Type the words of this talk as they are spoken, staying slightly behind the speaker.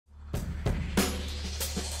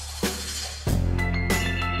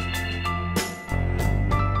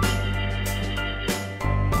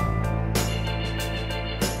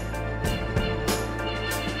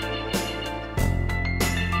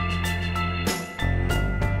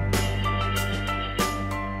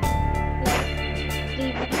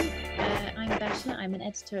and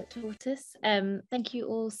editor at Tortoise. Thank you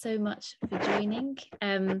all so much for joining.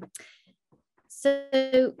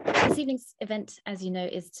 So this evening's event, as you know,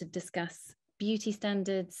 is to discuss beauty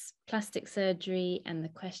standards, plastic surgery, and the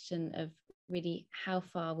question of really how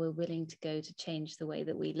far we're willing to go to change the way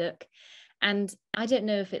that we look. And I don't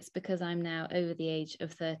know if it's because I'm now over the age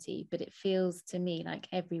of 30, but it feels to me like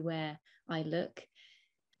everywhere I look,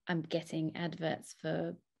 I'm getting adverts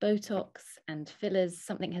for Botox and fillers.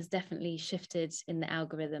 Something has definitely shifted in the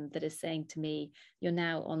algorithm that is saying to me, you're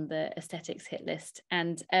now on the aesthetics hit list.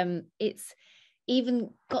 And it's even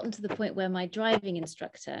gotten to the point where my driving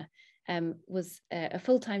instructor was a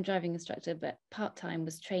full-time driving instructor, but part-time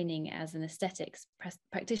was training as an aesthetics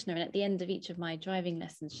practitioner. And at the end of each of my driving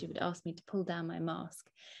lessons, she would ask me to pull down my mask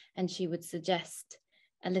and she would suggest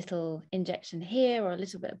a little injection here or a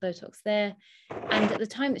little bit of Botox there. And at the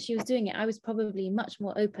time that she was doing it, I was probably much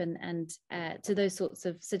more open and to those sorts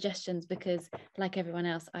of suggestions because, like everyone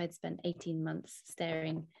else, I'd spent 18 months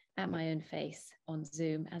staring at my own face on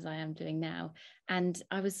Zoom, as I am doing now. And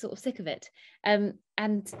I was sort of sick of it.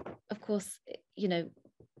 And of course, you know,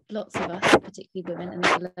 lots of us, particularly women, and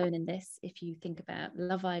not alone in this, if you think about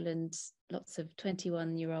Love Island, lots of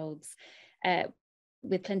 21-year-olds,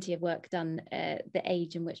 with plenty of work done, the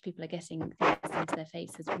age in which people are getting things into their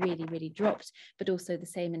face has really, really dropped, but also the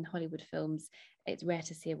same in Hollywood films. It's rare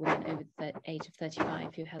to see a woman over the age of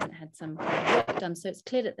 35 who hasn't had some work done. So it's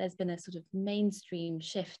clear that there's been a sort of mainstream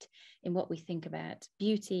shift in what we think about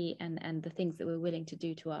beauty and the things that we're willing to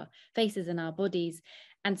do to our faces and our bodies.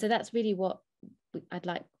 And so that's really what I'd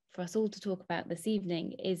like for us all to talk about this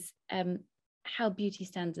evening is how beauty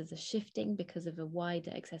standards are shifting because of a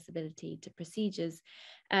wider accessibility to procedures.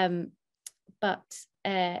 But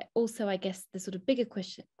also, I guess, the sort of bigger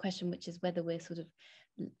question, which is whether we're sort of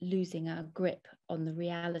losing our grip on the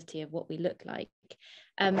reality of what we look like.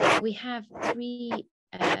 We have three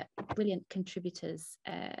brilliant contributors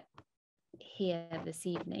here this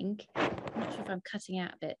evening. I'm not sure if I'm cutting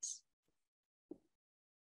out a bit.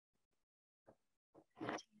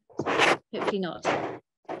 Hopefully not.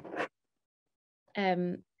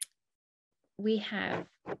 We have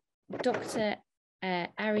Dr.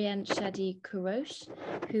 Shadi Kourosh,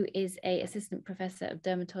 who is an assistant professor of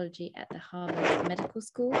dermatology at the Harvard Medical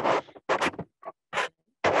School.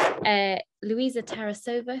 Louiza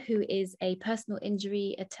Tarrasova, who is a personal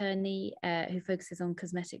injury attorney who focuses on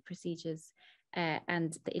cosmetic procedures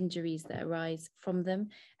and the injuries that arise from them.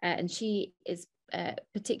 And she is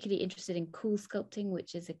particularly interested in cool sculpting,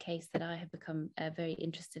 which is a case that I have become very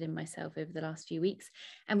interested in myself over the last few weeks.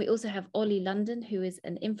 And we also have Oli London, who is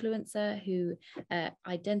an influencer who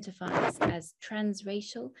identifies as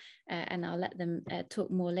transracial, and I'll let them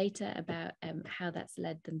talk more later about how that's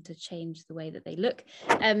led them to change the way that they look.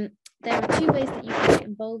 There are two ways that you can get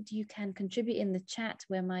involved. You can contribute in the chat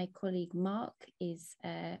where my colleague Mark is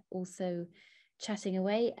also chatting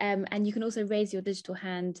away, and you can also raise your digital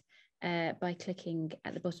hand by clicking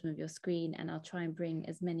at the bottom of your screen, and I'll try and bring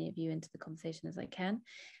as many of you into the conversation as I can.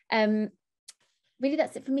 Really,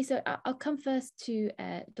 that's it for me. So I'll come first to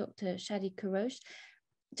Dr. Shadi Kourosh,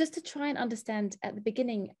 just to try and understand at the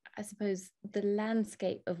beginning, I suppose, the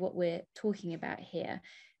landscape of what we're talking about here.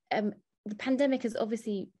 The pandemic has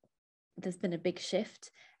obviously, there's been a big shift,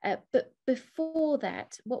 but before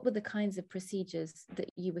that, what were the kinds of procedures that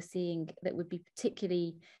you were seeing that would be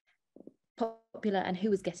particularly popular, and who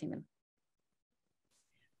was getting them?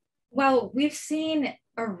 Well, we've seen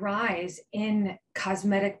a rise in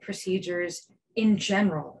cosmetic procedures in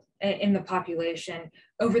general in the population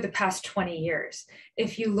over the past 20 years.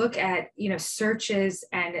 If you look at, searches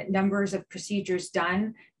and numbers of procedures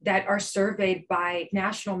done that are surveyed by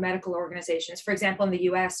national medical organizations, for example, in the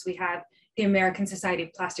US, we have the American Society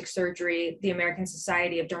of Plastic Surgery, the American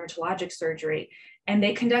Society of Dermatologic Surgery, and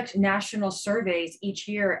they conduct national surveys each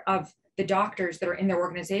year of the doctors that are in their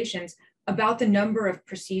organizations about the number of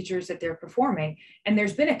procedures that they're performing. And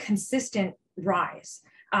there's been a consistent rise,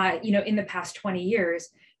 in the past 20 years,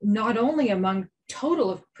 not only among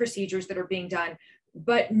total of procedures that are being done,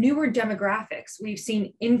 but newer demographics. We've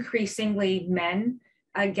seen increasingly men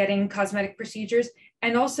getting cosmetic procedures,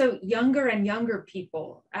 and also younger and younger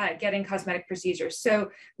people getting cosmetic procedures.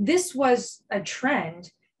 So this was a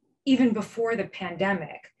trend even before the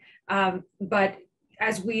pandemic. But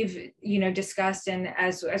as we've discussed, and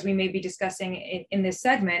as we may be discussing in this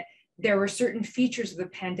segment, there were certain features of the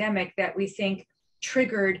pandemic that we think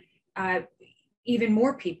triggered even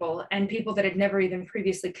more people, and people that had never even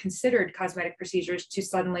previously considered cosmetic procedures, to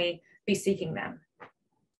suddenly be seeking them.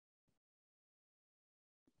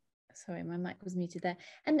 Sorry, my mic was muted there.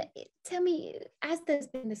 And tell me, as there's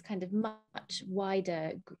been this kind of much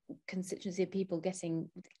wider constituency of people getting,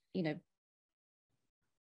 you know,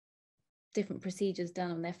 different procedures done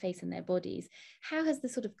on their face and their bodies, how has the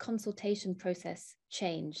sort of consultation process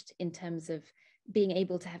changed in terms of being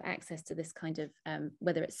able to have access to this kind of,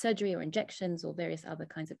 whether it's surgery or injections or various other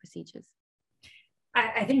kinds of procedures?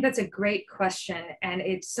 I think that's a great question. And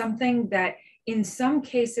it's something that in some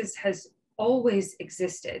cases has always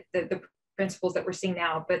existed, the principles that we're seeing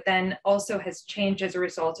now, but then also has changed as a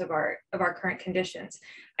result of our current conditions.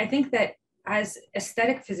 I think that as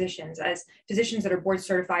aesthetic physicians, as physicians that are board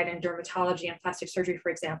certified in dermatology and plastic surgery, for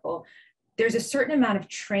example, there's a certain amount of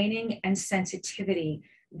training and sensitivity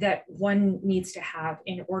that one needs to have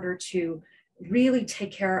in order to really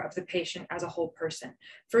take care of the patient as a whole person.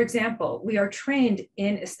 For example, we are trained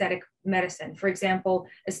in aesthetic medicine. For example,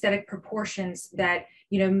 aesthetic proportions that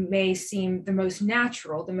may seem the most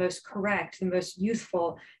natural, the most correct, the most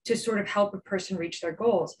youthful to sort of help a person reach their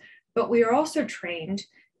goals. But we are also trained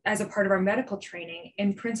as a part of our medical training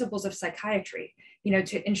in principles of psychiatry,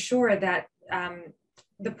 to ensure that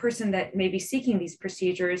the person that may be seeking these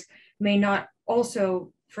procedures may not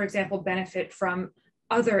also, for example, benefit from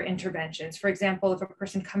other interventions. For example, if a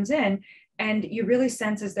person comes in and you really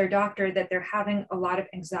sense as their doctor that they're having a lot of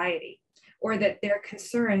anxiety, or that their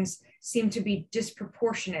concerns seem to be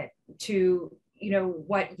disproportionate to,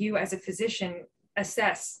 what you as a physician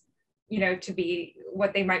assess, to be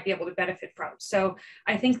what they might be able to benefit from. So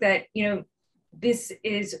I think that, this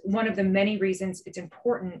is one of the many reasons it's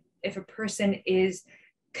important if a person is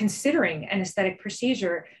considering an aesthetic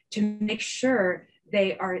procedure to make sure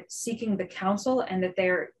they are seeking the counsel and that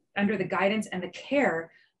they're under the guidance and the care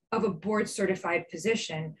of a board certified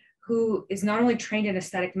physician who is not only trained in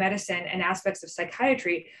aesthetic medicine and aspects of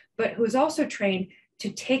psychiatry, but who is also trained to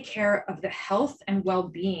take care of the health and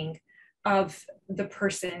well-being of the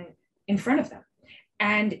person in front of them.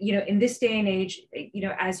 And, in this day and age,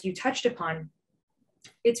 as you touched upon,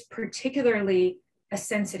 it's particularly a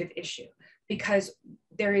sensitive issue because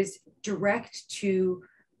there is direct to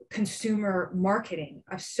consumer marketing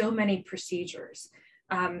of so many procedures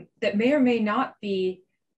that may or may not be,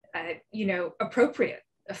 appropriate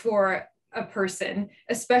for a person,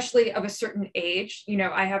 especially of a certain age.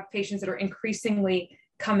 I have patients that are increasingly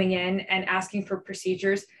coming in and asking for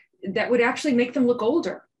procedures that would actually make them look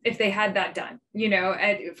older if they had that done.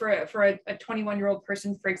 For a 21-year-old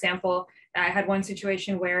person, for example, I had one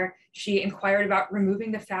situation where she inquired about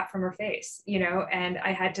removing the fat from her face, and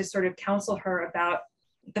I had to sort of counsel her about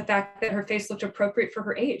the fact that her face looked appropriate for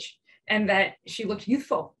her age and that she looked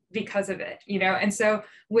youthful because of it, and so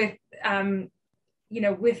with,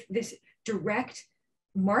 with this direct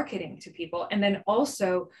marketing to people, and then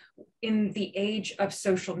also in the age of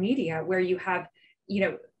social media where you have,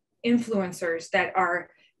 influencers that are,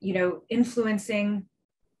 influencing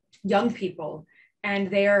young people, and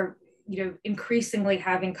they are, increasingly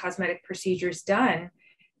having cosmetic procedures done.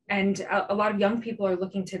 And a lot of young people are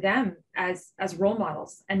looking to them as role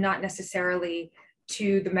models and not necessarily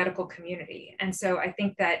to the medical community. And so I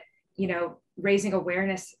think that, raising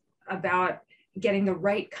awareness about getting the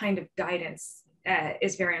right kind of guidance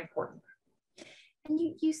is very important. And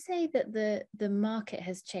you say that the market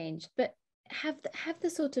has changed, but have the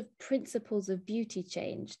sort of principles of beauty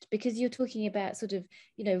changed? Because you're talking about sort of,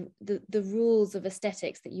 the rules of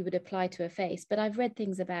aesthetics that you would apply to a face, but I've read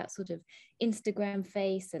things about sort of Instagram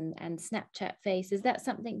face and Snapchat face. Is that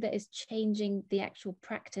something that is changing the actual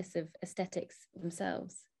practice of aesthetics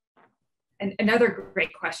themselves? And another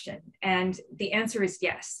great question. And the answer is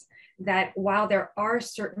yes, that while there are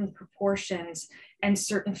certain proportions and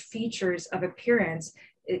certain features of appearance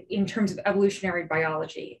in terms of evolutionary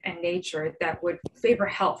biology and nature that would favor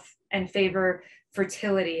health and favor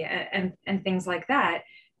fertility and things like that,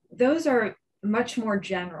 those are much more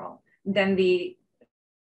general than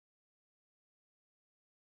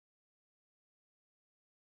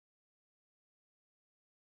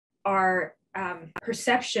our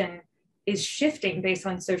perception is shifting based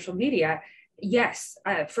on social media. Yes,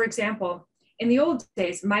 for example, in the old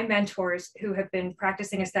days, my mentors who have been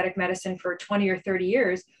practicing aesthetic medicine for 20 or 30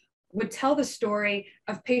 years would tell the story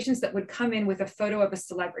of patients that would come in with a photo of a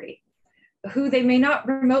celebrity who they may not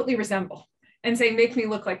remotely resemble and say, make me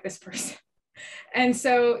look like this person. And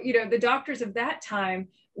so, the doctors of that time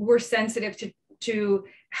were sensitive to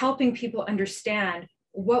helping people understand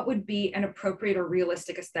what would be an appropriate or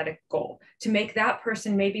realistic aesthetic goal to make that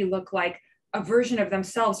person maybe look like a version of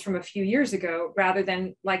themselves from a few years ago rather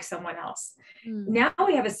than like someone else. Now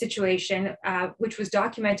we have a situation which was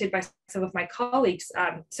documented by some of my colleagues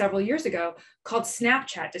several years ago called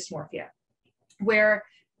Snapchat dysmorphia, where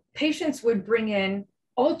patients would bring in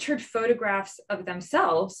altered photographs of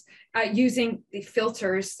themselves using the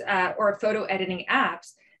filters or photo editing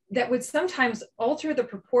apps that would sometimes alter the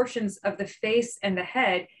proportions of the face and the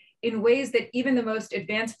head in ways that even the most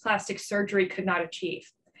advanced plastic surgery could not achieve,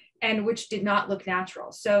 and which did not look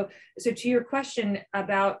natural. So to your question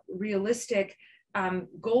about realistic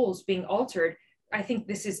goals being altered, I think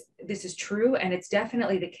this is true, and it's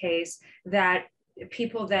definitely the case that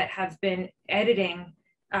people that have been editing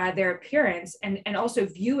their appearance and also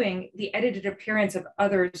viewing the edited appearance of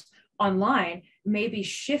others online may be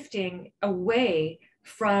shifting away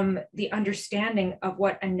from the understanding of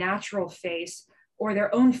what a natural face or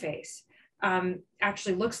their own face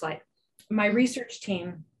actually looks like. My research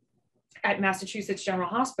team at Massachusetts General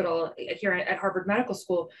Hospital here at Harvard Medical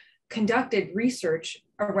School conducted research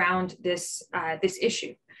around this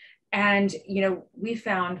issue. And we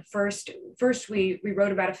found first we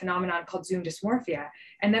wrote about a phenomenon called Zoom dysmorphia,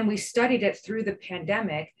 and then we studied it through the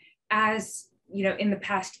pandemic as in the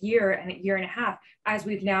past year and a year and a half, as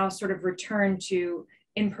we've now sort of returned to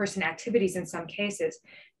in-person activities in some cases.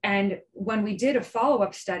 And when we did a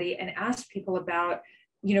follow-up study and asked people about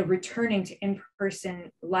returning to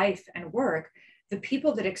in-person life and work, the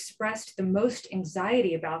people that expressed the most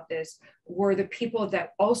anxiety about this were the people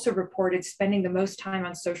that also reported spending the most time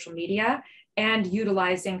on social media and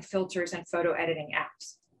utilizing filters and photo editing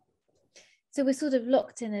apps. So we're sort of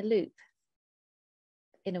locked in a loop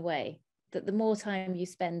in a way, that the more time you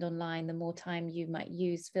spend online, the more time you might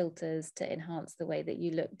use filters to enhance the way that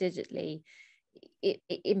you look digitally. It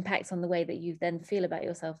impacts on the way that you then feel about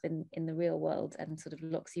yourself in the real world and sort of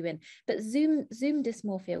locks you in. But Zoom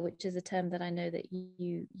dysmorphia, which is a term that I know that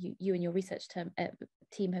you and your research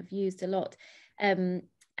team have used a lot and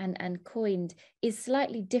coined, is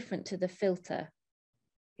slightly different to the filter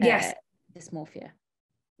yes. Dysmorphia.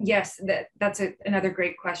 Yes, that's another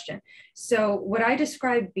great question. So what I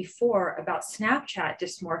described before about Snapchat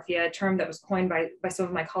dysmorphia, a term that was coined by some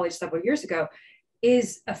of my colleagues several years ago,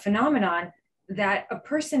 is a phenomenon that a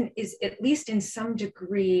person is at least in some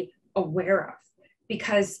degree aware of,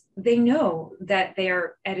 because they know that they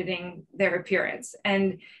are editing their appearance.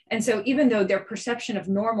 And so even though their perception of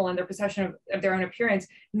normal and their perception of their own appearance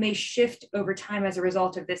may shift over time as a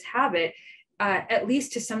result of this habit, at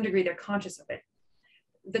least to some degree, they're conscious of it.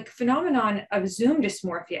 The phenomenon of Zoom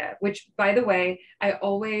dysmorphia, which, by the way, I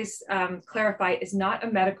always clarify is not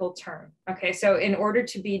a medical term. Okay, so in order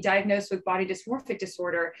to be diagnosed with body dysmorphic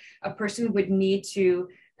disorder, a person would need to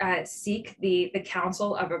seek the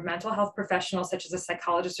counsel of a mental health professional, such as a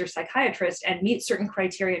psychologist or psychiatrist, and meet certain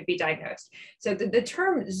criteria and be diagnosed. So the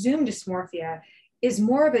term Zoom dysmorphia is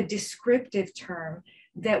more of a descriptive term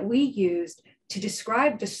that we used to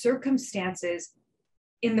describe the circumstances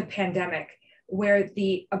in the pandemic where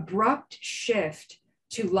the abrupt shift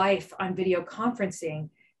to life on video conferencing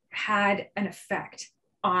had an effect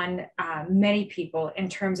on many people in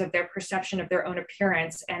terms of their perception of their own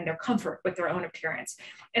appearance and their comfort with their own appearance.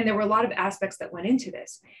 And there were a lot of aspects that went into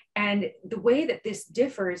this. And the way that this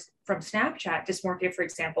differs from Snapchat dysmorphia, for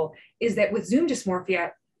example, is that with Zoom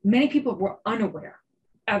dysmorphia, many people were unaware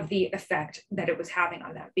of the effect that it was having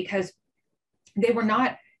on them because they were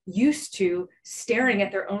not used to staring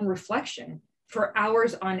at their own reflection for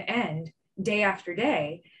hours on end, day after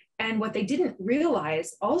day. And what they didn't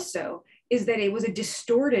realize also is that it was a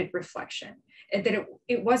distorted reflection, that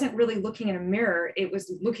it wasn't really looking in a mirror, it was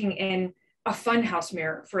looking in a funhouse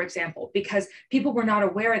mirror, for example, because people were not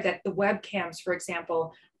aware that the webcams, for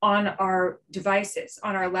example, on our devices,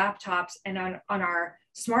 on our laptops and on our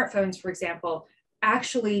smartphones, for example,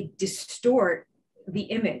 actually distort the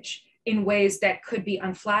image in ways that could be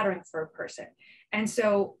unflattering for a person. And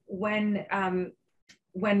so when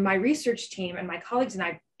my research team and my colleagues and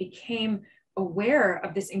I became aware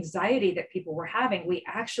of this anxiety that people were having, we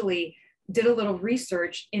actually did a little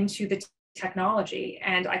research into the technology.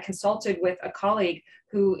 And I consulted with a colleague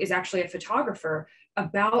who is actually a photographer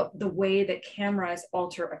about the way that cameras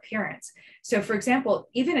alter appearance. So for example,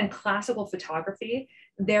 even in classical photography,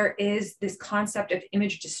 there is this concept of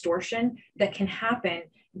image distortion that can happen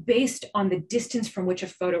based on the distance from which a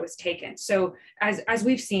photo is taken. So as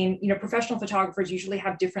we've seen, professional photographers usually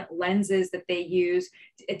have different lenses that they use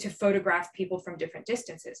to photograph people from different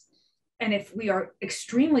distances. And if we are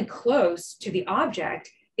extremely close to the object,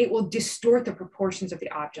 it will distort the proportions of the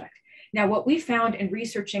object. Now, what we found in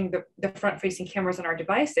researching the front-facing cameras on our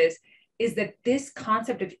devices is that this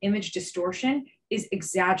concept of image distortion is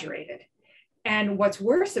exaggerated. And what's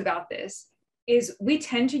worse about this is we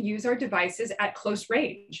tend to use our devices at close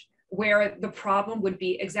range, where the problem would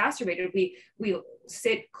be exacerbated. We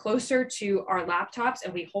sit closer to our laptops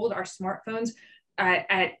and we hold our smartphones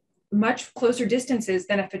at much closer distances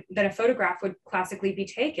than a photograph would classically be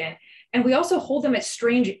taken. And we also hold them at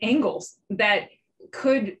strange angles that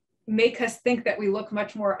could make us think that we look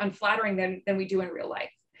much more unflattering than we do in real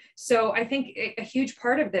life. So I think a huge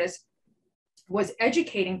part of this was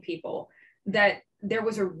educating people that there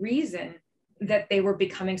was a reason that they were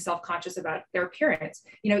becoming self-conscious about their appearance.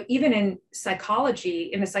 You know, even in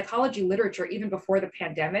psychology, in the psychology literature, even before the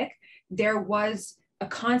pandemic, there was a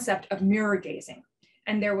concept of mirror gazing.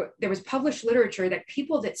 And there was published literature that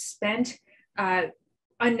people that spent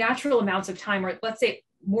unnatural amounts of time, or let's say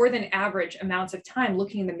more than average amounts of time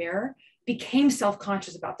looking in the mirror, became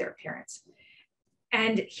self-conscious about their appearance.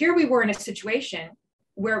 And here we were in a situation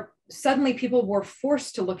where suddenly people were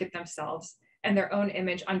forced to look at themselves and their own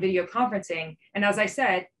image on video conferencing. And as I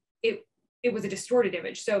said, it was a distorted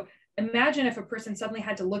image. So imagine if a person suddenly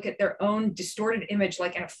had to look at their own distorted image,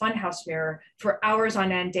 like in a funhouse mirror, for hours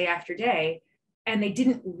on end, day after day, and they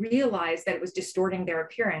didn't realize that it was distorting their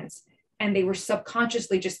appearance. And they were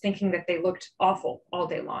subconsciously just thinking that they looked awful all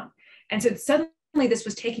day long. And so suddenly this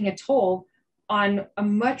was taking a toll on a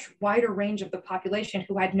much wider range of the population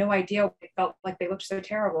who had no idea what it felt like they looked so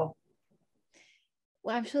terrible.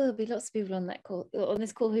 Well, I'm sure there'll be lots of people on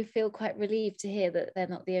this call who feel quite relieved to hear that they're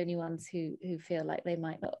not the only ones who feel like they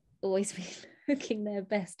might not always be looking their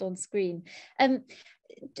best on screen. Dr.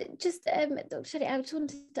 Shadi, I just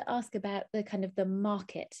wanted to ask about the kind of the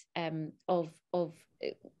market of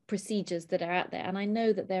procedures that are out there, and I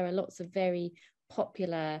know that there are lots of very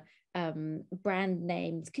popular brand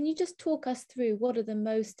names. Can you just talk us through what are the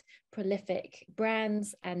most prolific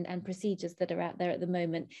brands and procedures that are out there at the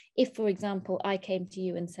moment? If, for example, I came to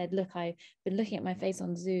you and said, look, I've been looking at my face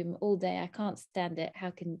on Zoom all day, I can't stand it,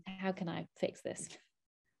 how can I fix this?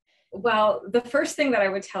 Well, the first thing that I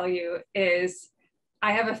would tell you is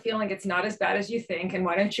I have a feeling it's not as bad as you think, and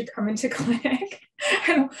why don't you come into clinic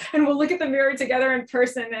and we'll look at the mirror together in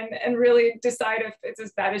person and really decide if it's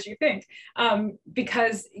as bad as you think.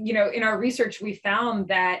 Because, you know, in our research, we found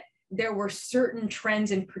that there were certain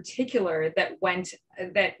trends in particular that went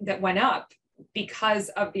up because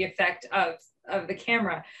of the effect of the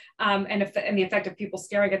camera and the effect of people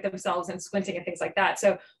staring at themselves and squinting and things like that.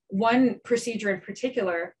 So one procedure in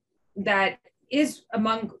particular that is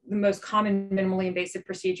among the most common minimally invasive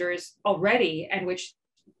procedures already, and which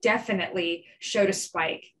definitely showed a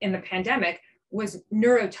spike in the pandemic, was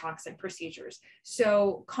neurotoxin procedures.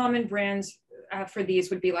 So common brands for these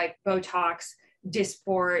would be like Botox,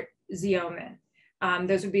 Dysport, Xeomin.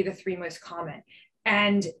 Those would be the three most common.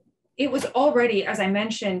 And it was already, as I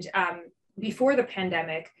mentioned, before the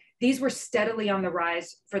pandemic, these were steadily on the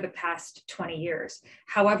rise for the past 20 years.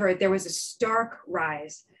 However, there was a stark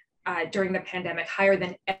rise during the pandemic, higher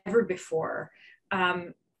than ever before.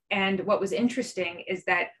 And what was interesting is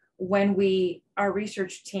that when our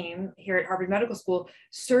research team here at Harvard Medical School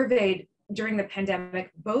surveyed during the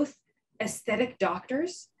pandemic, both aesthetic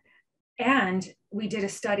doctors, and we did a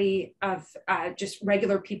study of just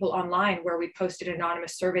regular people online where we posted an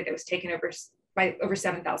anonymous survey that was taken by over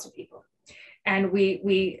 7,000 people. And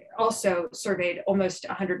we also surveyed almost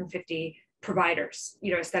 150 providers,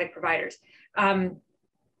 aesthetic providers.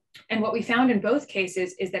 And what we found in both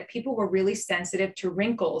cases is that people were really sensitive to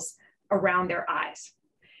wrinkles around their eyes.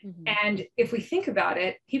 Mm-hmm. And if we think about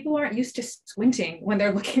it, people aren't used to squinting when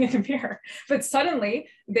they're looking in the mirror, but suddenly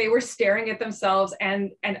they were staring at themselves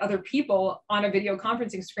and other people on a video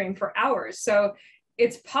conferencing screen for hours. So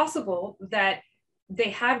it's possible that they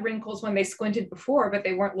had wrinkles when they squinted before, but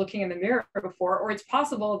they weren't looking in the mirror before, or it's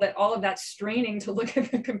possible that all of that straining to look at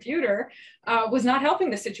the computer was not helping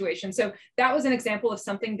the situation. So that was an example of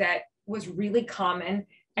something that was really common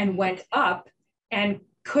and went up and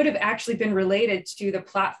could have actually been related to the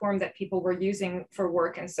platform that people were using for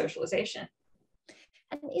work and socialization.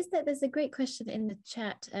 And there's a great question in the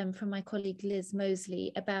chat from my colleague Liz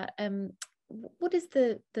Mosley about what is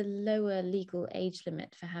the lower legal age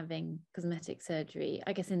limit for having cosmetic surgery?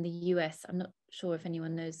 I guess in the US, I'm not sure if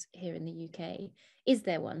anyone knows here in the UK. Is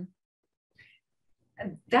there one?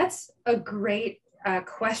 That's a great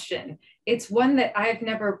question. It's one that I've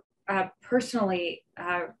never personally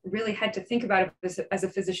really had to think about as a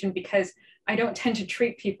physician, because I don't tend to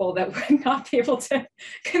treat people that would not be able to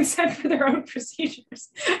consent for their own procedures.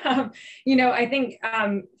 I think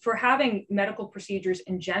for having medical procedures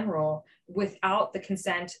in general, without the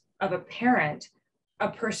consent of a parent, a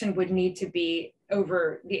person would need to be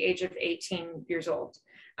over the age of 18 years old.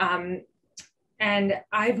 And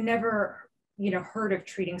I've never, heard of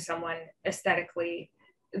treating someone aesthetically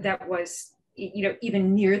that was,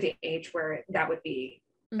 even near the age where that would be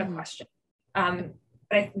a question.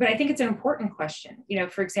 But I think it's an important question.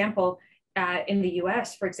 For example, in the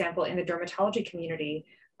US, for example, in the dermatology community,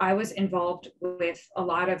 I was involved with a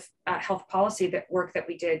lot of health policy work that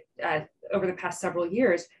we did over the past several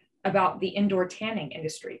years about the indoor tanning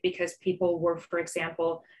industry, because people were, for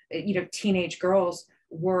example, teenage girls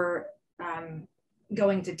were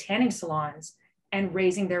going to tanning salons and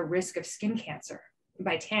raising their risk of skin cancer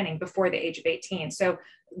by tanning before the age of 18. So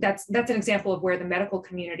that's an example of where the medical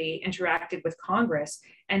community interacted with Congress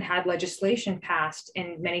and had legislation passed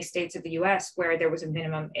in many states of the US where there was a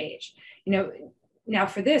minimum age. Now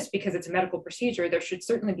for this, because it's a medical procedure, there should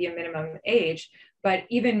certainly be a minimum age, but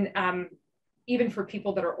even for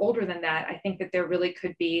people that are older than that, I think that there really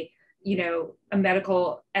could be, a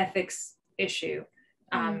medical ethics issue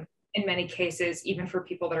in many cases, even for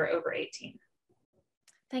people that are over 18.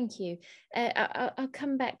 Thank you. I'll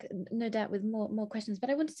come back, no doubt, with more questions, but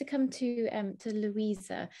I wanted to come to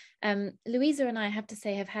Louiza. Louiza and I have to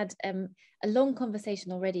say have had a long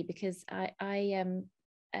conversation already, because I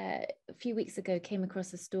a few weeks ago came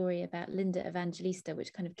across a story about Linda Evangelista,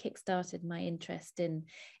 which kind of kickstarted my interest in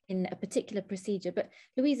a particular procedure. But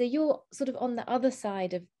Louiza, you're sort of on the other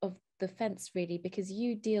side of the fence, really, because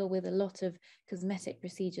you deal with a lot of cosmetic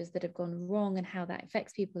procedures that have gone wrong and how that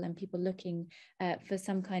affects people, and people looking for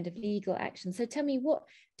some kind of legal action. So tell me, what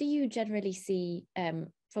do you generally see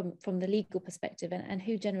from the legal perspective, and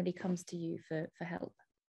who generally comes to you for help?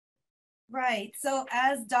 Right. So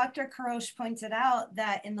as Dr. Kourosh pointed out,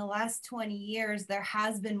 that in the last 20 years, there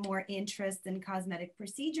has been more interest in cosmetic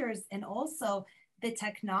procedures, and also the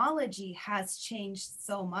technology has changed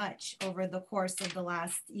so much over the course of the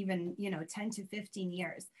last even 10 to 15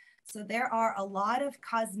 years. So there are a lot of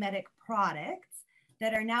cosmetic products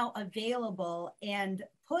that are now available and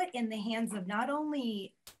put in the hands of not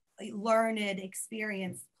only learned,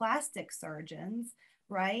 experienced plastic surgeons,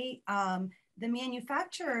 right? The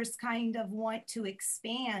manufacturers kind of want to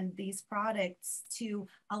expand these products to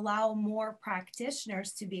allow more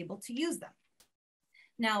practitioners to be able to use them.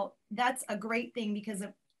 Now, that's a great thing, because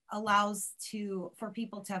it allows for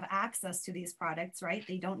people to have access to these products, right?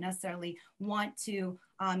 They don't necessarily want to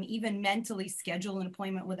even mentally schedule an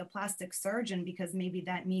appointment with a plastic surgeon, because maybe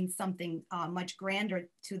that means something much grander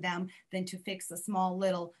to them than to fix a small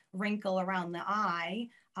little wrinkle around the eye.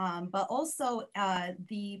 But also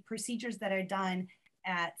the procedures that are done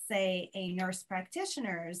at, say, a nurse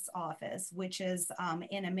practitioner's office, which is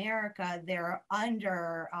in America, they're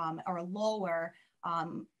under or lower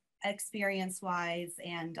experience-wise,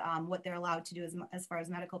 and what they're allowed to do as far as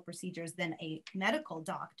medical procedures than a medical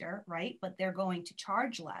doctor, right? But they're going to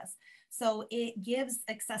charge less. So it gives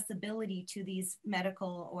accessibility to these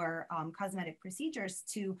medical or cosmetic procedures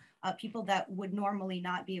to people that would normally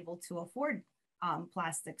not be able to afford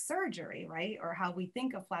plastic surgery, right? Or how we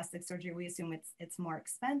think of plastic surgery, we assume it's more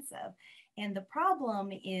expensive. And the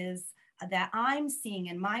problem is that I'm seeing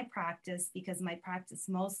in my practice, because my practice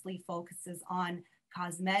mostly focuses on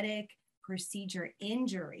cosmetic procedure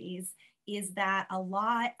injuries, is that a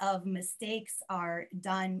lot of mistakes are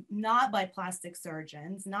done not by plastic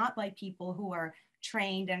surgeons, not by people who are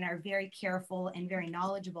trained and are very careful and very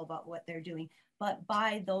knowledgeable about what they're doing, but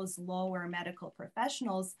by those lower medical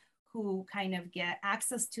professionals who kind of get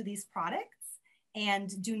access to these products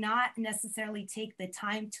and do not necessarily take the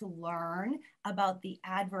time to learn about the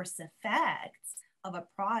adverse effects of a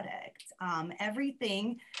product.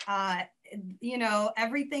 Everything that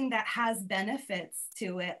has benefits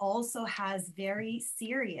to it also has very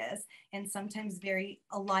serious and sometimes very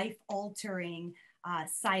life-altering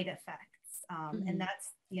side effects. And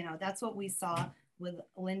that's what we saw with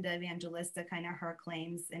Linda Evangelista, kind of her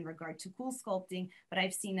claims in regard to cool sculpting, but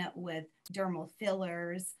I've seen it with dermal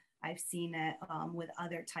fillers. I've seen it with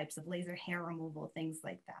other types of laser hair removal, things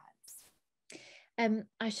like that.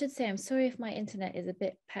 I should say, I'm sorry if my internet is a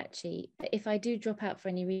bit patchy, but if I do drop out for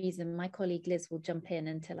any reason, my colleague Liz will jump in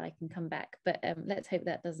until I can come back, but let's hope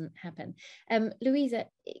that doesn't happen. Louiza,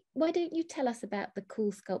 why don't you tell us about the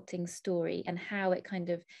cool sculpting story and how it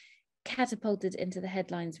kind of catapulted into the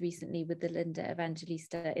headlines recently with the Linda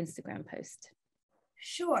Evangelista Instagram post?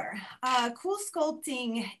 Sure. Cool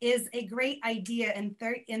sculpting is a great idea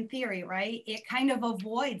in theory, right? It kind of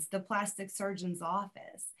avoids the plastic surgeon's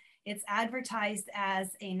office. It's advertised as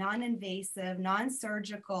a non-invasive,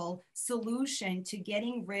 non-surgical solution to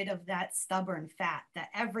getting rid of that stubborn fat that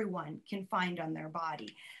everyone can find on their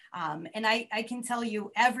body. And I can tell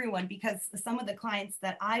you everyone, because some of the clients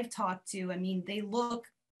that I've talked to, I mean, they look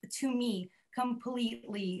to me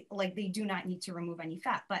completely like they do not need to remove any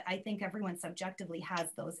fat, but I think everyone subjectively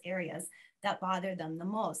has those areas that bother them the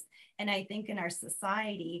most. And I think in our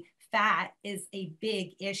society, fat is a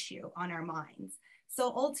big issue on our minds.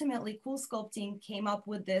 So ultimately, Cool Sculpting came up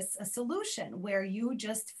with this a solution where you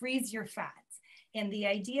just freeze your fat. And the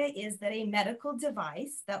idea is that a medical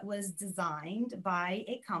device that was designed by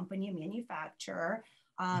a company, a manufacturer,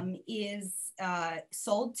 is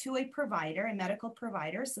sold to a provider, a medical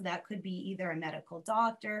provider. So that could be either a medical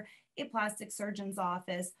doctor, a plastic surgeon's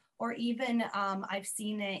office, or even I've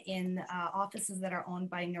seen it in offices that are owned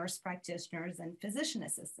by nurse practitioners and physician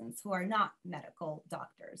assistants who are not medical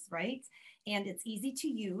doctors, right? And it's easy to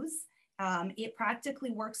use. It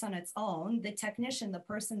practically works on its own. The technician, the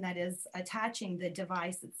person that is attaching the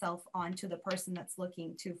device itself onto the person that's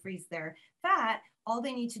looking to freeze their fat, all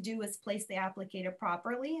they need to do is place the applicator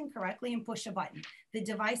properly and correctly and push a button. The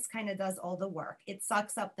device kind of does all the work. It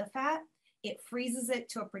sucks up the fat. It freezes it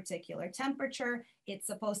to a particular temperature. It's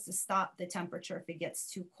supposed to stop the temperature if it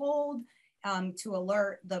gets too cold, to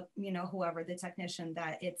alert the, whoever the technician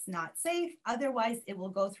that it's not safe. Otherwise, it will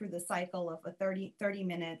go through the cycle of a 30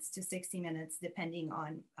 minutes to 60 minutes, depending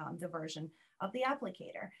on the version of the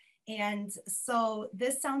applicator. And so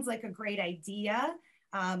this sounds like a great idea.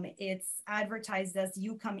 It's advertised as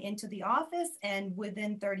you come into the office and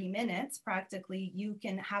within 30 minutes, practically, you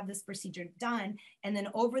can have this procedure done. And then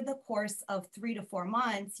over the course of 3 to 4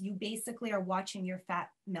 months, you basically are watching your fat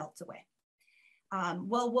melt away.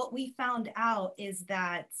 Well, what we found out is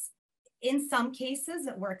that in some cases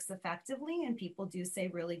it works effectively and people do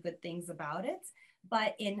say really good things about it.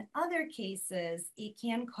 But in other cases, it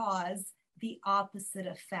can cause the opposite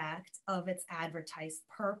effect of its advertised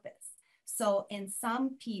purpose. So in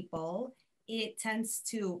some people, it tends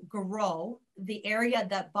to grow the area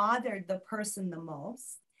that bothered the person the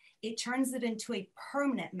most. It turns it into a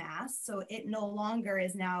permanent mass. So it no longer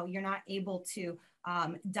is now, you're not able to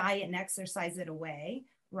diet and exercise it away,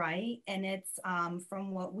 right? And it's,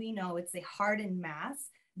 from what we know, it's a hardened mass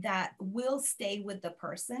that will stay with the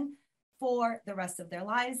person for the rest of their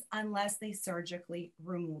lives unless they surgically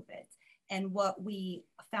remove it. And what we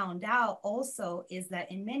found out also is that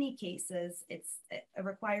in many cases, it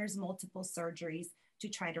requires multiple surgeries to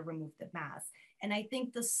try to remove the mass. And I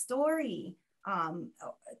think the story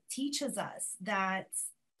teaches us that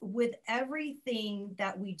with everything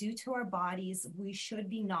that we do to our bodies, we should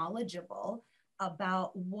be knowledgeable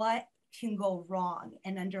about what can go wrong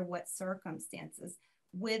and under what circumstances.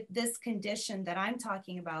 With this condition that I'm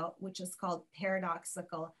talking about, which is called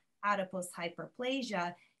paradoxical adipose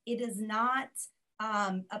hyperplasia, it is not,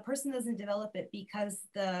 a person doesn't develop it because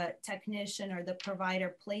the technician or the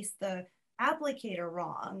provider placed the applicator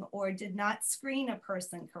wrong or did not screen a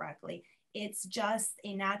person correctly. It's just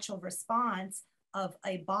a natural response of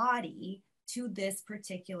a body to this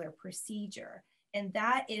particular procedure. And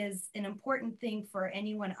that is an important thing for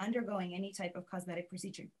anyone undergoing any type of cosmetic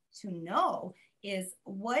procedure to know is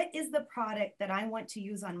what is the product that I want to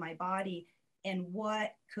use on my body and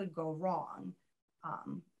what could go wrong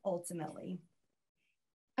ultimately.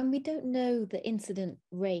 And we don't know the incident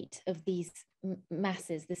rate of these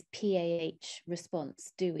masses, this PAH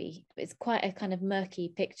response, do we? It's quite a kind of murky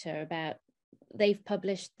picture about, they've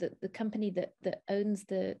published, the company that owns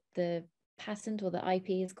the patent or the IP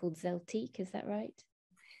is called Zeltiq, is that right?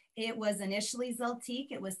 It was initially Zeltiq.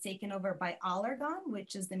 It was taken over by Allergan,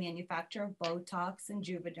 which is the manufacturer of Botox, and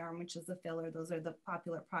Juvederm, which is the filler. Those are the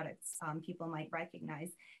popular products people might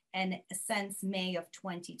recognize. And since May of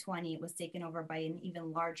 2020, it was taken over by an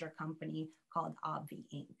even larger company called Obvi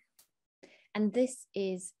Inc. And this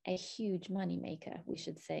is a huge moneymaker, we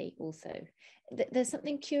should say also. There's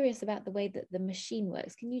something curious about the way that the machine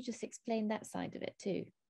works. Can you just explain that side of it too?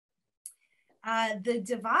 The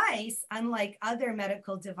device, unlike other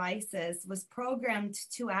medical devices, was programmed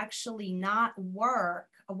to actually not work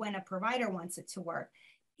when a provider wants it to work.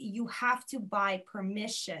 You have to buy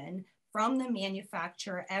permission from the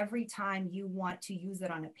manufacturer every time you want to use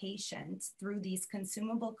it on a patient through these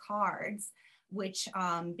consumable cards, which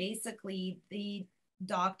basically the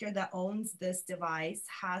doctor that owns this device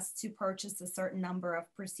has to purchase a certain number of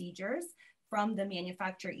procedures from the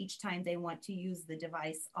manufacturer each time they want to use the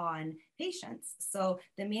device on patients. So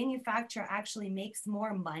the manufacturer actually makes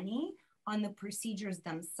more money on the procedures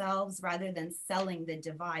themselves rather than selling the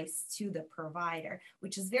device to the provider,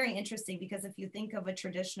 which is very interesting because if you think of a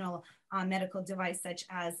traditional medical device such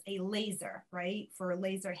as a laser, right, for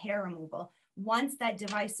laser hair removal, once that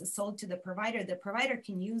device is sold to the provider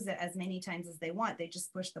can use it as many times as they want. They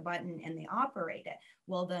just push the button and they operate it.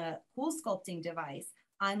 Well, the Cool Sculpting device,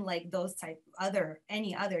 unlike those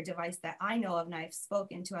any other device that I know of, and I've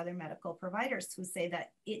spoken to other medical providers who say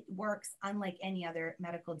that it works unlike any other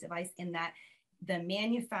medical device in that the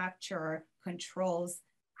manufacturer controls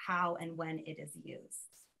how and when it is used.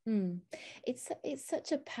 It's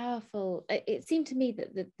such a powerful, it seemed to me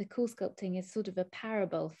that the cool sculpting is sort of a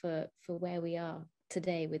parable for where we are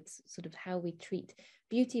today with sort of how we treat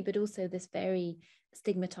beauty, but also this very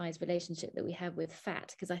stigmatized relationship that we have with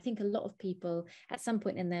fat. Because I think a lot of people at some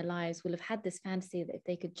point in their lives will have had this fantasy that if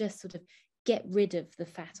they could just sort of get rid of the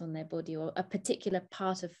fat on their body, or a particular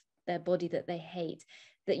part of their body that they hate,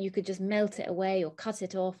 that you could just melt it away or cut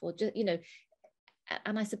it off, or just, you know.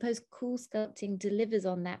 And I suppose cool sculpting delivers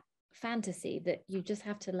on that fantasy, that you just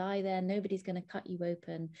have to lie there, nobody's going to cut you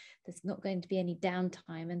open, there's not going to be any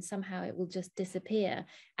downtime, and somehow it will just disappear.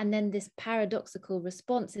 And then this paradoxical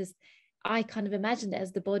response is, I kind of imagined it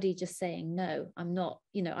as the body just saying, no, I'm not,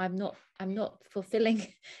 you know, I'm not fulfilling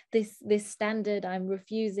this standard, I'm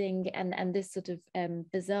refusing, and this sort of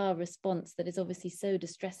bizarre response that is obviously so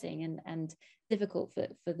distressing and difficult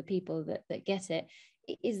for the people that get it,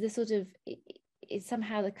 is the sort of, is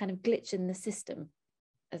somehow the kind of glitch in the system,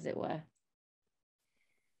 as it were.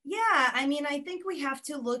 Yeah, I mean, I think we have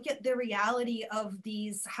to look at the reality of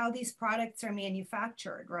how these products are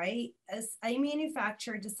manufactured, right? As a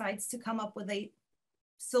manufacturer decides to come up with a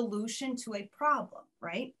solution to a problem,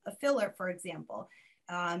 right? A filler, for example.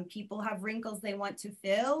 People have wrinkles they want to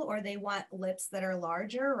fill, or they want lips that are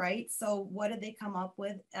larger, right? So what do they come up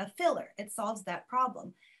with? A filler. It solves that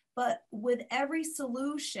problem. But with every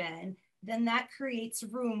solution, then that creates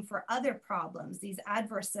room for other problems, these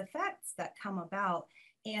adverse effects that come about.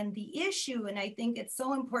 And the issue, and I think it's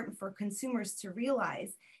so important for consumers to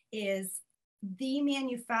realize, is the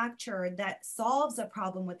manufacturer that solves a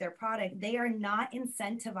problem with their product, they are not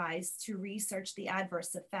incentivized to research the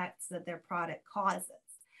adverse effects that their product causes.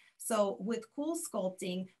 So with cool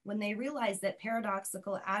sculpting, when they realized that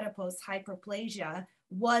paradoxical adipose hyperplasia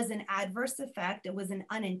was an adverse effect, it was an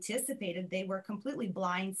unanticipated, they were completely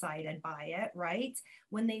blindsided by it, right?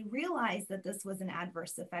 When they realized that this was an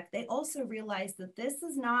adverse effect, they also realized that this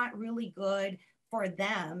is not really good for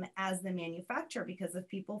them as the manufacturer, because if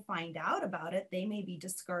people find out about it, they may be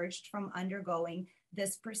discouraged from undergoing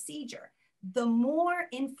this procedure. The more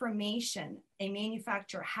information a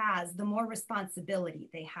manufacturer has, the more responsibility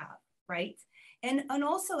they have, right? And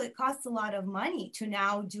also it costs a lot of money to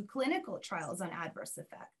now do clinical trials on adverse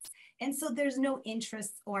effects. And so there's no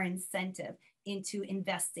interest or incentive into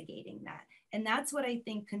investigating that. And that's what I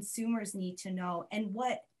think consumers need to know, and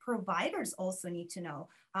what providers also need to know.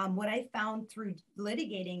 What I found through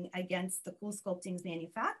litigating against the cool sculpting's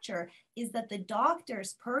manufacturer is that the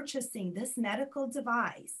doctors purchasing this medical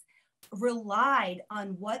device relied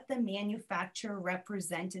on what the manufacturer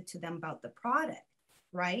represented to them about the product,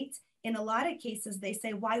 right? In a lot of cases, they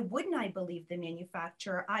say, why wouldn't I believe the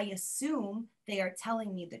manufacturer? I assume they are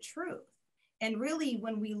telling me the truth. And really,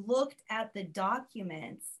 when we looked at the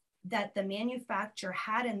documents that the manufacturer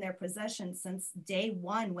had in their possession since day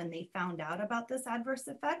one when they found out about this adverse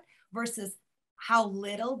effect versus how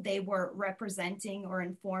little they were representing or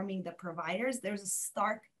informing the providers, there's a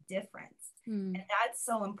stark difference. And that's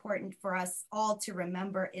so important for us all to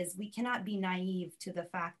remember, is we cannot be naive to the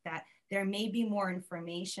fact that there may be more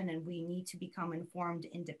information, and we need to become informed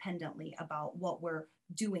independently about what we're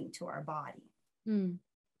doing to our body.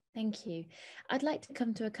 Thank you. I'd like to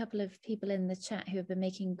come to a couple of people in the chat who have been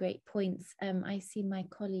making great points. I see my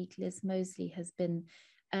colleague Liz Mosley has been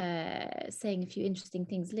saying a few interesting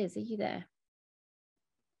things. Liz, are you there?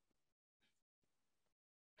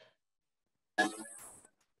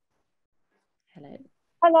 Hello.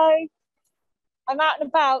 Hello. I'm out and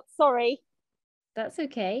about, sorry. That's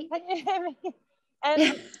okay. Can you hear me?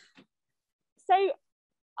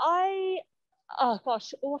 Oh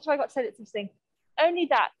gosh, what have I got to say that's interesting? Only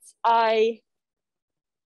that I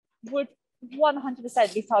would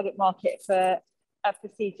 100% be target market for a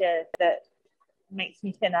procedure that makes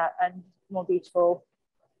me thinner and more beautiful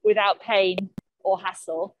without pain or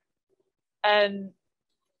hassle.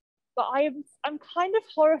 But I'm kind of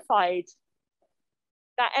horrified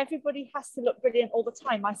that everybody has to look brilliant all the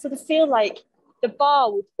time. I sort of feel like the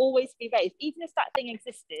bar would always be raised, even if that thing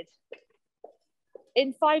existed.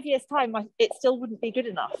 In 5 years' time, it still wouldn't be good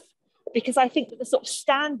enough, because I think that the sort of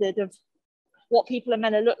standard of what people are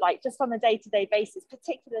meant to look like just on a day-to-day basis,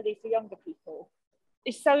 particularly for younger people,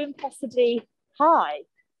 is so impossibly high.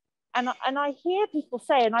 And I hear people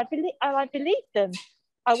say, and I believe them,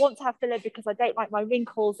 I want to have filler because I don't like my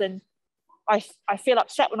wrinkles, and I feel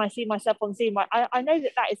upset when I see myself on Zoom. I know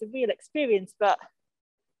that is a real experience, but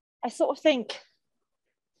I sort of think,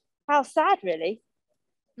 how sad, really.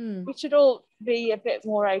 We should all be a bit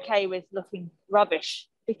more okay with looking rubbish,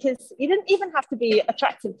 because you didn't even have to be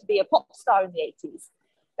attractive to be a pop star in the 80s.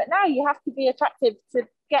 But now you have to be attractive to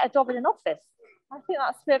get a job in an office. I think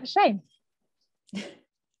that's a bit of a shame.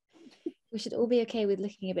 We should all be okay with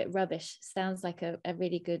looking a bit rubbish. Sounds like a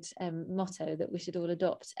really good motto that we should all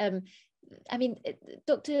adopt. I mean,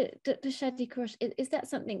 Dr. Shadi Kourosh, is that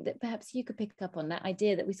something that perhaps you could pick up on, that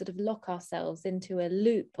idea that we sort of lock ourselves into a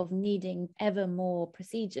loop of needing ever more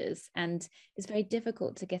procedures, and it's very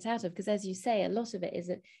difficult to get out of, because as you say, a lot of it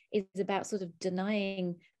is about sort of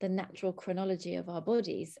denying the natural chronology of our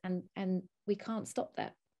bodies, and we can't stop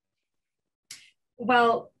that.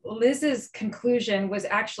 Well, Liz's conclusion was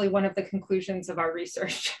actually one of the conclusions of our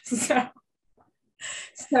research.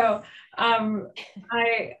 So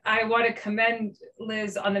I want to commend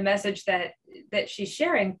Liz on the message that she's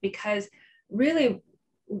sharing, because really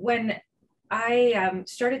when I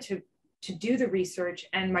started to do the research,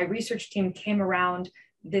 and my research team came around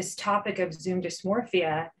this topic of Zoom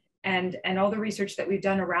dysmorphia and all the research that we've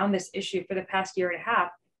done around this issue for the past year and a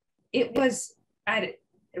half, it was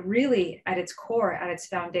really at its core, at its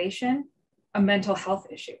foundation, a mental health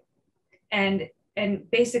issue. And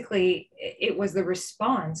basically it was the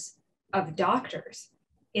response of doctors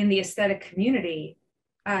in the aesthetic community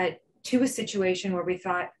to a situation where we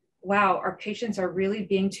thought, wow, our patients are really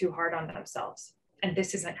being too hard on themselves, and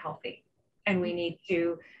this isn't healthy. And we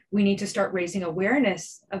need to start raising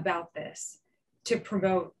awareness about this to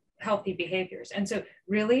promote healthy behaviors. And so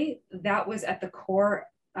really that was at the core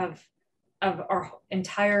of our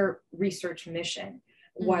entire research mission,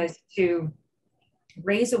 was to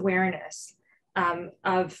raise awareness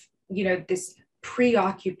of this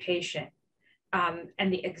preoccupation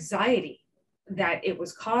and the anxiety that it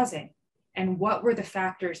was causing, and what were the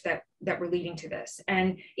factors that were leading to this.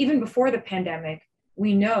 And even before the pandemic,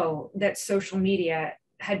 we know that social media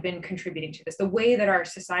had been contributing to this, the way that our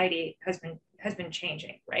society has been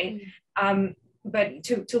changing, right? But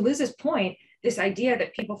to Liz's point, this idea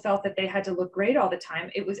that people felt that they had to look great all the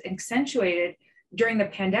time, it was accentuated during the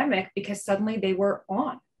pandemic because suddenly they were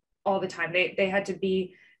on all the time. They had to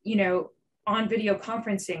be, on video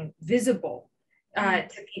conferencing, visible to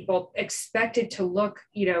people, expected to look,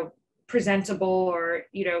 presentable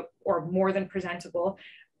or more than presentable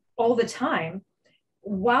all the time,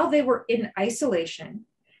 while they were in isolation,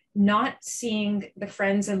 not seeing the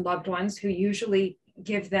friends and loved ones who usually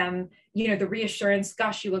give them, the reassurance,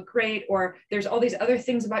 gosh, you look great, or there's all these other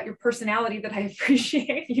things about your personality that I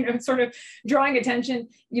appreciate, sort of drawing attention,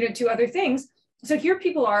 to other things. So here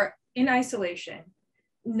people are in isolation,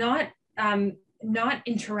 not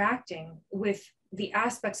interacting with the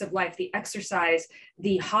aspects of life, the exercise,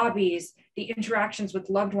 the hobbies, the interactions with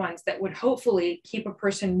loved ones that would hopefully keep a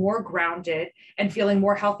person more grounded and feeling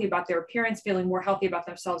more healthy about their appearance, feeling more healthy about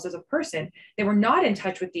themselves as a person. They were not in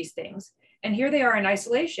touch with these things. And here they are in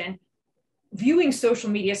isolation, viewing social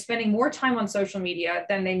media, spending more time on social media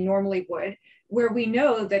than they normally would, where we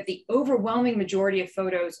know that the overwhelming majority of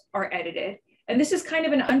photos are edited. And this is kind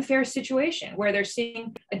of an unfair situation where they're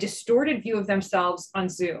seeing a distorted view of themselves on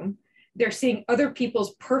Zoom. They're seeing other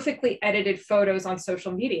people's perfectly edited photos on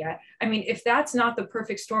social media. I mean, if that's not the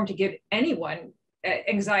perfect storm to give anyone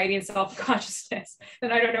anxiety and self-consciousness,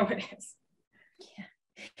 then I don't know what is. Yeah.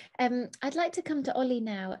 I'd like to come to Oli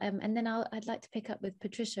now, and then I'd like to pick up with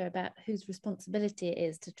Patricia about whose responsibility it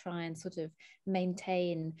is to try and sort of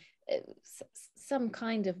maintain some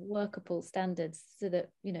kind of workable standards, so that,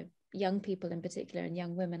 young people in particular, and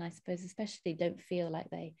young women, I suppose, especially, don't feel like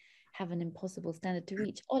they have an impossible standard to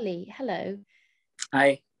reach. Oli, hello.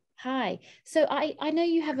 Hi. Hi. So I know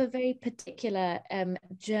you have a very particular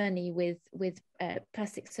journey with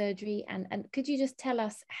plastic surgery, and could you just tell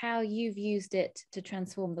us how you've used it to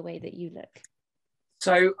transform the way that you look?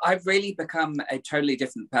 So I've really become a totally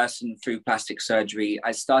different person through plastic surgery.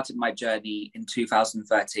 I started my journey in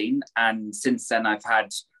 2013, and since then I've had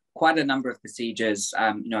quite a number of procedures.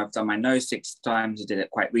 I've done my nose 6 times. I did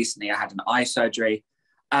it quite recently. I had an eye surgery.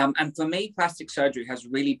 And for me, plastic surgery has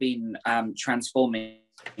really been transforming,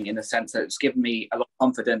 in the sense that it's given me a lot of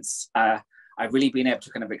confidence. I've really been able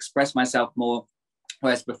to kind of express myself more,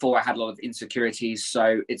 whereas before I had a lot of insecurities.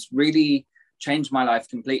 So it's really changed my life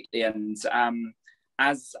completely. And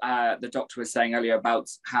as the doctor was saying earlier about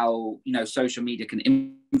how, social media can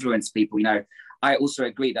influence people, I also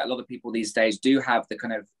agree that a lot of people these days do have the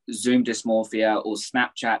kind of Zoom dysmorphia or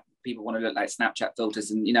Snapchat. People want to look like Snapchat filters.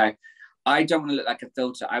 And, I don't want to look like a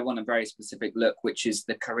filter. I want a very specific look, which is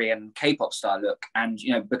the Korean K-pop star look. And,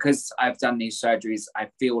 because I've done these surgeries, I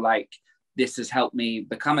feel like this has helped me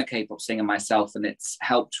become a K-pop singer myself, and it's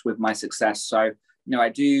helped with my success. So, I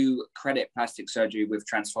do credit plastic surgery with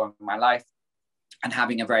transforming my life and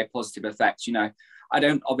having a very positive effect. I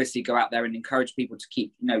don't obviously go out there and encourage people to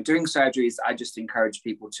keep, doing surgeries. I just encourage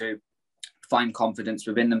people to find confidence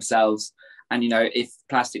within themselves. And, you know, if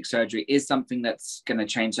plastic surgery is something that's going to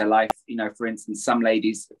change their life, you know, for instance, some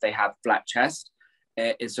ladies, if they have flat chest,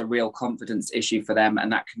 it's a real confidence issue for them.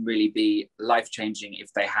 And that can really be life-changing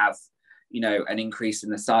if they have, you know, an increase in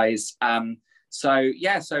the size. So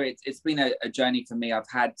it's been a journey for me.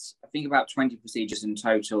 I've had, I think, about 20 procedures in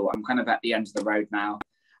total. I'm kind of at the end of the road now.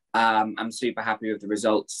 I'm super happy with the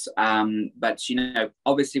results. But, you know,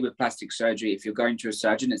 obviously with plastic surgery, if you're going to a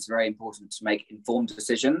surgeon, it's very important to make informed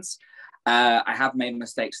decisions. I have made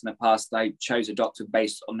mistakes in the past. I chose a doctor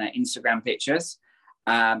based on their Instagram pictures,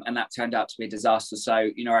 and that turned out to be a disaster. So,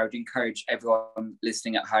 you know, I would encourage everyone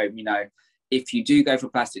listening at home, you know, if you do go for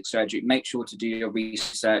plastic surgery, make sure to do your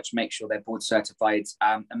research, make sure they're board certified,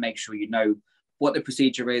 and make sure you know what the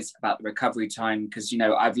procedure is, about the recovery time, because, you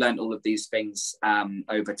know, I've learned all of these things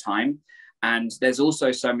over time. And there's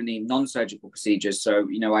also so many non-surgical procedures. So,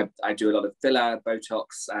 you know, I do a lot of filler,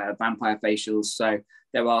 Botox, vampire facials. So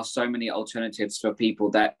there are so many alternatives for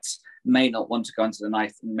people that may not want to go into the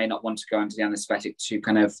knife and may not want to go into the anesthetic to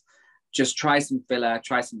kind of just try some filler,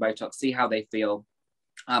 try some Botox, see how they feel.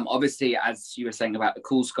 Obviously, as you were saying about the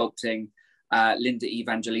cool sculpting, Linda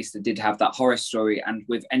Evangelista did have that horror story, and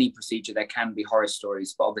with any procedure there can be horror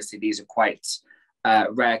stories, but obviously these are quite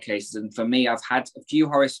rare cases. And for me, I've had a few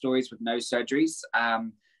horror stories with nose surgeries.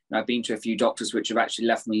 I've been to a few doctors which have actually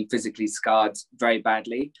left me physically scarred very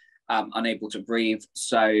badly, unable to breathe.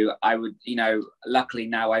 So I would, you know, luckily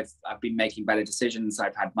now I've been making better decisions.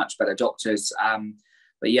 I've had much better doctors.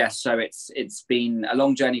 But yes, so it's been a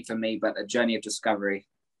long journey for me, but a journey of discovery.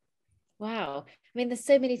 Wow. I mean, there's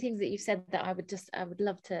so many things that you've said that I would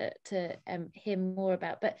love to hear more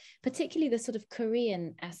about, but particularly the sort of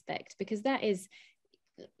Korean aspect, because that is,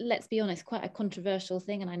 let's be honest, quite a controversial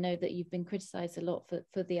thing. And I know that you've been criticized a lot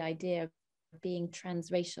for the idea of being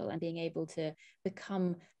transracial and being able to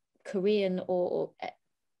become Korean, or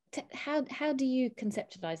how do you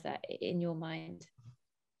conceptualize that in your mind?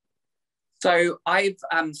 So I've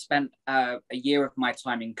spent a year of my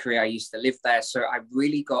time in Korea. I used to live there. So I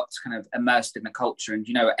really got kind of immersed in the culture. And,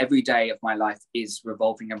 you know, every day of my life is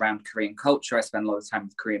revolving around Korean culture. I spend a lot of time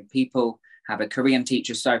with Korean people, have a Korean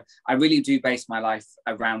teacher. So I really do base my life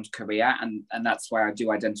around Korea. And that's why I do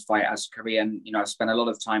identify as Korean. You know, I've spent a lot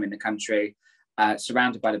of time in the country,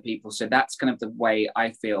 surrounded by the people. So that's kind of the way I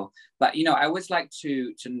feel. But, you know, I always like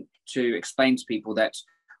to explain to people that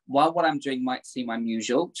while what I'm doing might seem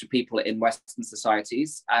unusual to people in Western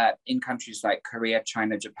societies, in countries like Korea,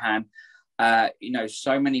 China, Japan, you know,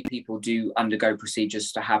 so many people do undergo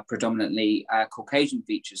procedures to have predominantly Caucasian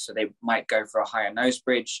features. So they might go for a higher nose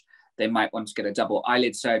bridge. They might want to get a double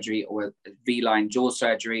eyelid surgery or a V-line jaw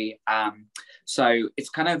surgery. So it's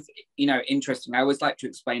kind of, you know, interesting. I always like to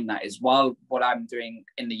explain that is while what I'm doing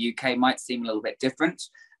in the UK might seem a little bit different,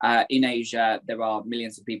 in Asia, there are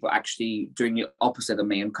millions of people actually doing the opposite of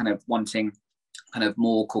me and kind of wanting kind of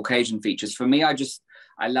more Caucasian features. For me,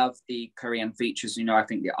 I love the Korean features. You know, I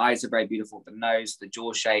think the eyes are very beautiful, the nose, the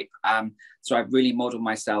jaw shape. So I've really modeled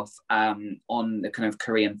myself on the kind of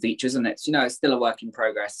Korean features, and it's, you know, it's still a work in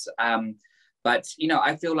progress. But, you know,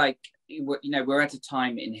 I feel like, you know, we're at a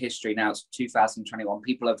time in history now, it's 2021,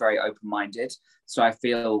 people are very open-minded. So I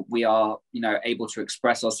feel we are, you know, able to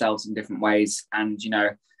express ourselves in different ways. And, you know,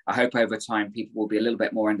 I hope over time people will be a little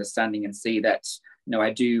bit more understanding and see that, you know,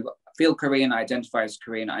 I do feel Korean, I identify as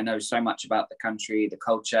Korean, I know so much about the country, the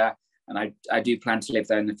culture, and I do plan to live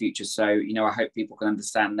there in the future. So, you know, I hope people can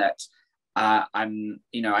understand that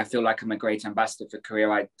you know, I feel like I'm a great ambassador for Korea.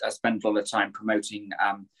 I spend a lot of time promoting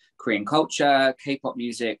Korean culture, K-pop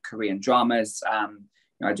music, Korean dramas.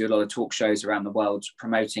 You know, I do a lot of talk shows around the world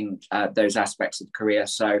promoting those aspects of Korea.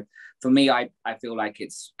 So for me, I feel like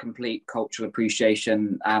it's complete cultural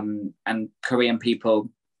appreciation, and Korean people,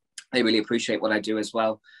 they really appreciate what I do as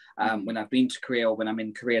well. When I've been to Korea or when I'm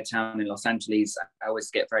in Koreatown in Los Angeles, I always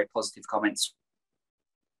get very positive comments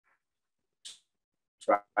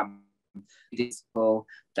from people.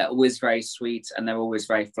 They're always very sweet and they're always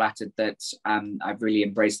very flattered that I've really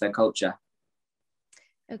embraced their culture.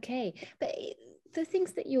 Okay, but the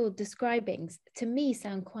things that you're describing to me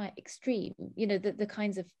sound quite extreme. You know, the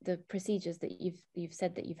kinds of the procedures that you've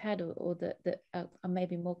said that you've had, or that are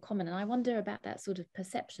maybe more common. And I wonder about that sort of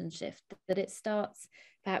perception shift, that it starts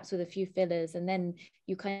perhaps with a few fillers and then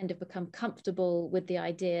you kind of become comfortable with the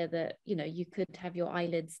idea that, you know, you could have your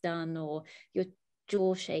eyelids done or your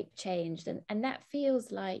jaw shape changed, and that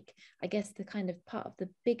feels like, I guess, the kind of part of the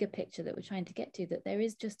bigger picture that we're trying to get to, that there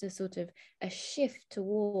is just a sort of a shift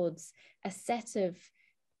towards a set of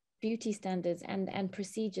beauty standards and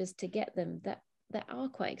procedures to get them that are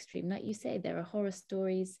quite extreme. Like you say, there are horror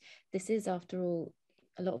stories. This is, after all,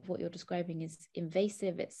 a lot of what you're describing is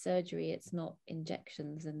invasive, it's surgery, it's not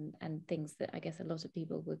injections and things that I guess a lot of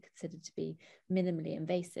people would consider to be minimally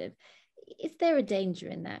invasive. Is there a danger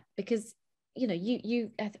in that? Because you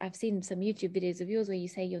know, I've seen some YouTube videos of yours where you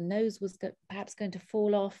say your nose was perhaps going to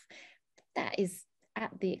fall off. That is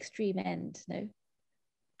at the extreme end, no?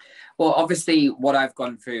 Well, obviously, what I've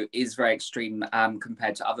gone through is very extreme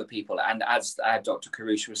compared to other people. And as Dr.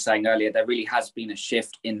 Kourosh was saying earlier, there really has been a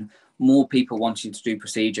shift in more people wanting to do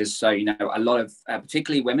procedures. So, you know, a lot of,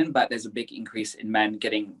 particularly women, but there's a big increase in men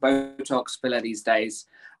getting Botox, filler these days.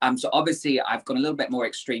 So obviously, I've gone a little bit more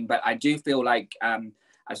extreme, but I do feel like,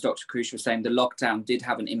 as Dr. Kourosh was saying, the lockdown did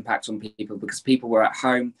have an impact on people because people were at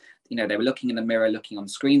home. You know, they were looking in the mirror, looking on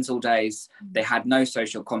screens all days. They had no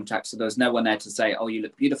social contact. So there was no one there to say, oh, you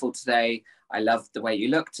look beautiful today. I love the way you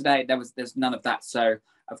look today. There's none of that. So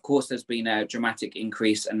of course, there's been a dramatic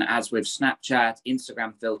increase. And as with Snapchat,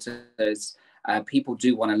 Instagram filters, people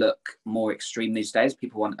do want to look more extreme these days.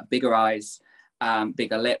 People want bigger eyes,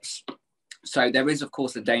 bigger lips. So there is, of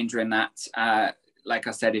course, a danger in that. Like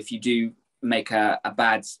I said, if you do make a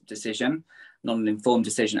bad decision, not an informed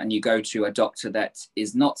decision, and you go to a doctor that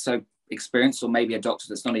is not so experienced, or maybe a doctor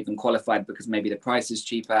that's not even qualified because maybe the price is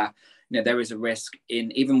cheaper, you know, there is a risk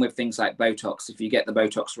in, even with things like Botox, if you get the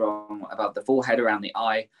Botox wrong about the forehead, around the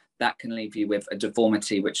eye, that can leave you with a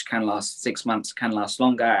deformity, which can last 6 months, can last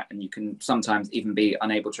longer, and you can sometimes even be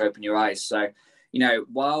unable to open your eyes. So, you know,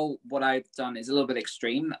 while what I've done is a little bit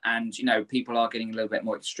extreme, and, you know, people are getting a little bit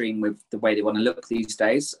more extreme with the way they want to look these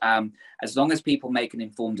days, as long as people make an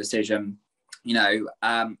informed decision, you know,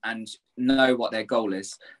 and know what their goal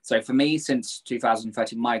is. So for me, since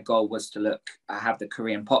 2013, my goal was to have the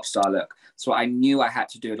Korean pop star look. So I knew I had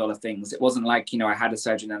to do a lot of things. It wasn't like, you know, I had a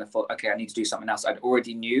surgery and then I thought, okay, I need to do something else. I'd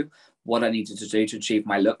already knew what I needed to do to achieve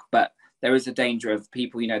my look. But there is a danger of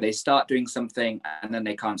people, you know, they start doing something and then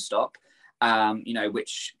they can't stop. You know,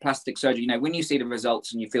 which plastic surgery, you know, when you see the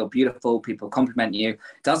results and you feel beautiful, people compliment you, it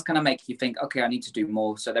does kind of make you think, okay, I need to do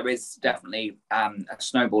more. So there is definitely a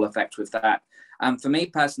snowball effect with that. For me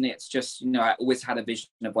personally, it's just, you know, I always had a vision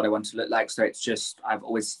of what I want to look like. So it's just, I've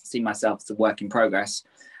always seen myself as a work in progress.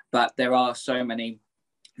 But there are so many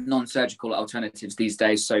non-surgical alternatives these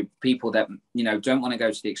days. So people that, you know, don't want to go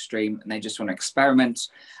to the extreme and they just want to experiment,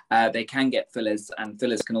 they can get fillers, and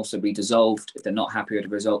fillers can also be dissolved if they're not happy with the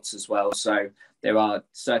results as well. So there are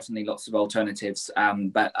certainly lots of alternatives.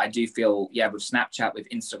 But I do feel, yeah, with Snapchat, with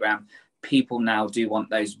Instagram, people now do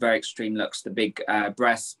want those very extreme looks, the big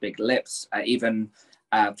breasts, big lips, even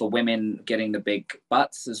for women getting the big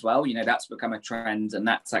butts as well. You know, that's become a trend, and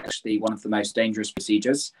that's actually one of the most dangerous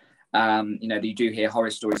procedures. You know, you do hear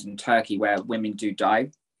horror stories in Turkey where women do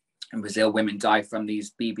die. In Brazil, women die from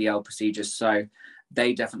these BBL procedures. So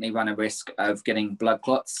they definitely run a risk of getting blood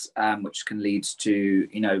clots, which can lead to,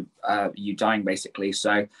 you know, you dying basically.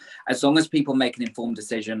 So as long as people make an informed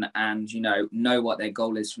decision and, you know what their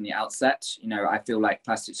goal is from the outset, you know, I feel like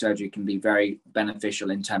plastic surgery can be very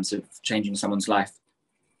beneficial in terms of changing someone's life.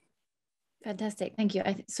 Fantastic. Thank you.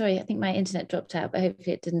 Sorry, I think my internet dropped out, but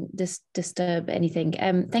hopefully it didn't disturb anything.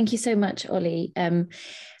 Thank you so much, Oli.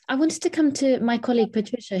 I wanted to come to my colleague,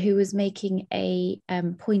 Patricia, who was making a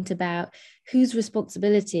point about whose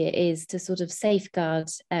responsibility it is to sort of safeguard.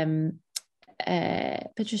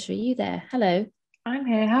 Patricia, are you there? Hello. I'm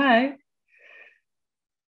here. Hi.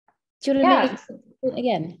 Do you want to make a point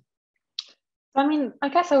again? I mean, I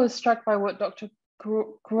guess I was struck by what Dr.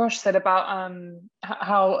 Kourosh said about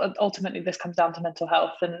how ultimately this comes down to mental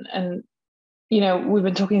health, and you know, we've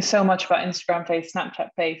been talking so much about Instagram face, Snapchat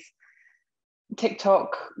face.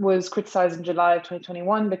 TikTok was criticized in July of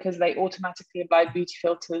 2021 because they automatically applied beauty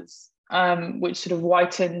filters, which sort of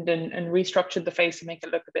whitened and restructured the face to make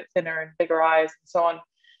it look a bit thinner and bigger eyes and so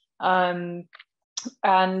on.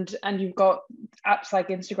 And you've got apps like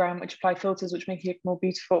Instagram which apply filters which make you look more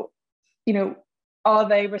beautiful. You know, are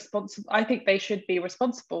they responsible? I think they should be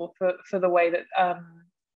responsible for the way that,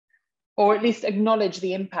 or at least acknowledge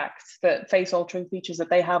the impact that face altering features that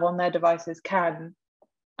they have on their devices can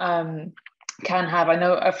have. I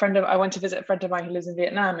know I went to visit a friend of mine who lives in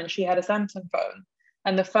Vietnam, and she had a Samsung phone,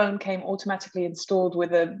 and the phone came automatically installed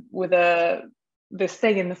with this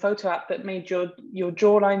thing in the photo app that made your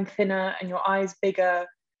jawline thinner and your eyes bigger,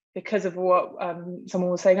 because of what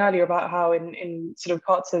someone was saying earlier about how in sort of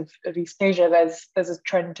parts of East Asia there's a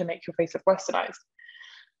trend to make your face look westernized.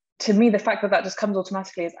 To me, the fact that just comes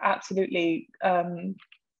automatically is absolutely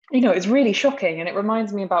you know, it's really shocking. And it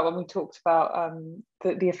reminds me about when we talked about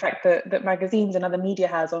the effect that magazines and other media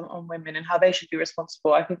has on women and how they should be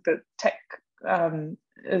responsible. I think that tech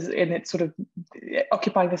is in its sort of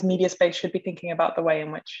occupying this media space should be thinking about the way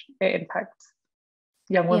in which it impacts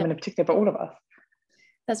young women in particular, but all of us.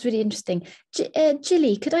 That's really interesting.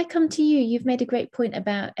 Gilly, could I come to you? You've made a great point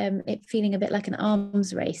about it feeling a bit like an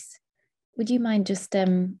arms race. Would you mind just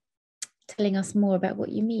telling us more about what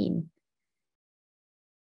you mean,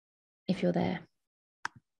 if you're there?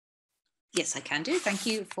 Yes, I can do. Thank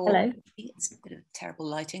you for... Hello. It's a bit of terrible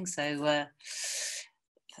lighting, so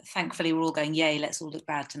thankfully we're all going, yay, let's all look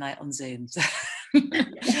bad tonight on Zoom.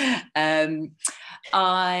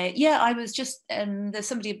 I was just, there's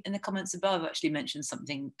somebody in the comments above actually mentioned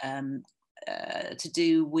something to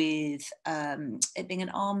do with it being an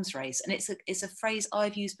arms race, and it's a phrase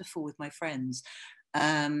I've used before with my friends,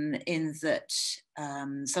 in that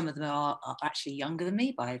some of them are actually younger than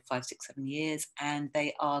me by 5, 6, 7 years, and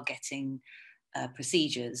they are getting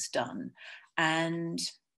procedures done, and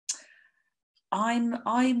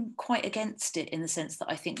I'm quite against it in the sense that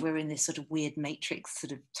I think we're in this sort of weird matrix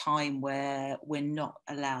sort of time where we're not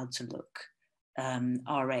allowed to look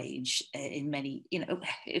our age in many,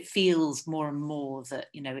 it feels more and more that,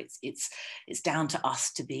 it's down to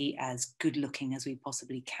us to be as good looking as we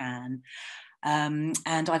possibly can. And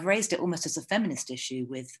I've raised it almost as a feminist issue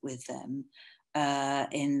with them,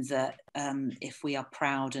 in that if we are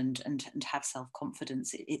proud and have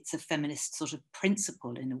self-confidence, it's a feminist sort of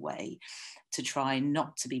principle in a way to try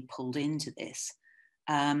not to be pulled into this.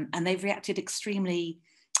 And they've reacted extremely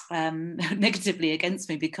negatively against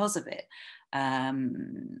me because of it.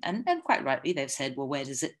 And quite rightly, they've said, well, where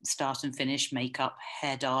does it start and finish? Makeup,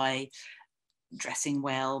 hair dye, dressing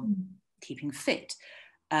well, keeping fit.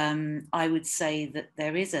 I would say that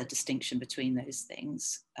there is a distinction between those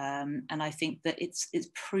things, and I think that it's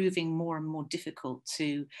proving more and more difficult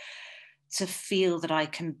to feel that I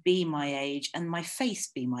can be my age and my face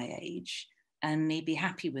be my age and me be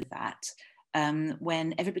happy with that,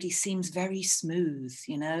 when everybody seems very smooth,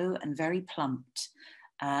 and very plumped,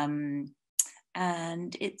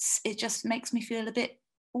 and it just makes me feel a bit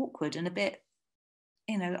awkward and a bit,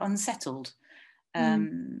 unsettled. I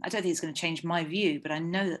don't think it's going to change my view, but I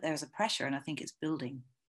know that there's a pressure, and I think it's building.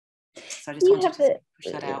 So I just wanted to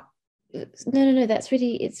push that out. No, that's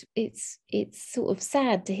really, it's sort of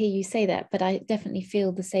sad to hear you say that, but I definitely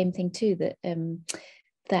feel the same thing too, that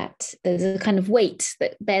that there's a kind of weight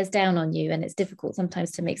that bears down on you, and it's difficult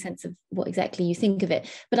sometimes to make sense of what exactly you think of it.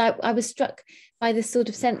 But I was struck by this sort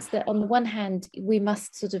of sense that on the one hand we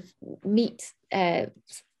must sort of meet a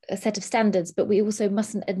set of standards, but we also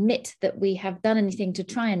mustn't admit that we have done anything to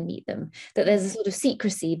try and meet them, that there's a sort of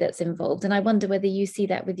secrecy that's involved. And I wonder whether you see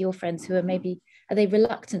that with your friends who are they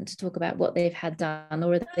reluctant to talk about what they've had done,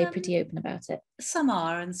 or are they pretty open about it? Some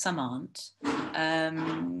are and some aren't.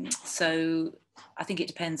 So I think it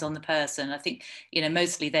depends on the person. I think,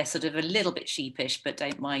 mostly they're sort of a little bit sheepish, but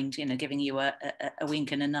don't mind, giving you a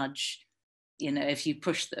wink and a nudge, if you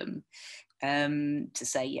push them, to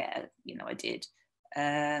say, yeah, I did.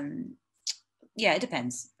 Yeah, it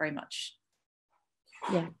depends very much.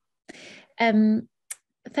 Yeah.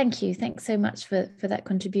 Thank you. Thanks so much for that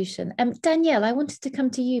contribution. Danielle, I wanted to come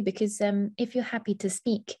to you because if you're happy to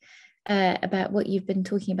speak about what you've been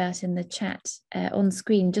talking about in the chat on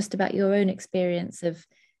screen, just about your own experience of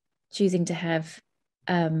choosing to have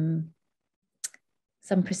some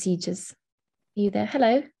procedures. Are you there?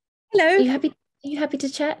 Hello. Hello. Are you happy to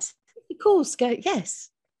chat? Of course. Go. Yes.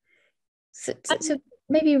 So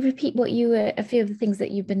maybe repeat what a few of the things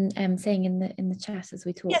that you've been saying in the chat as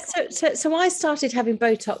we talk. Yeah, so I started having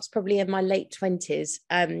Botox probably in my late 20s,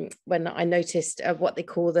 when I noticed what they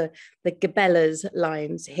call the Gabellas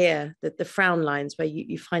lines here, the frown lines, where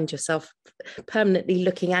you find yourself permanently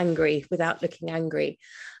looking angry without looking angry,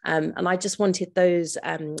 and I just wanted those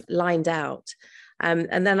lined out.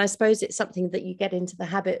 And then I suppose it's something that you get into the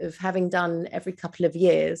habit of having done every couple of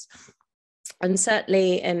years. And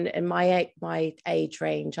certainly in my age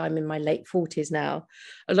range, I'm in my late 40s now,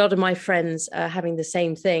 a lot of my friends are having the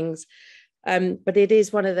same things. But it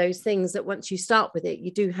is one of those things that once you start with it,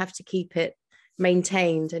 you do have to keep it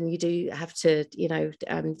maintained, and you do have to,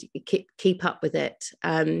 keep up with it.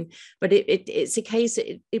 But it's a case,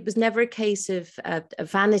 it was never a case of a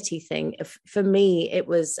vanity thing. For me, it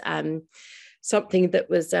was something that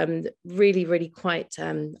was really, really quite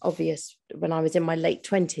obvious when I was in my late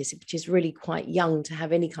 20s, which is really quite young to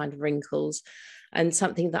have any kind of wrinkles, and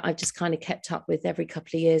something that I've just kind of kept up with every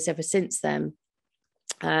couple of years ever since then.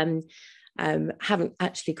 Haven't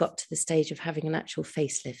actually got to the stage of having an actual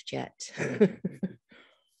facelift yet.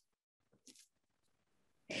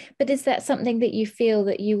 But is that something that you feel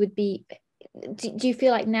that you would be, do you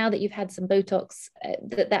feel like now that you've had some Botox,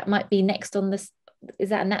 that might be next on this? Is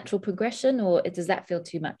that a natural progression, or does that feel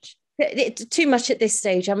too much? too much at this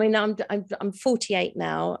stage. I mean, I'm 48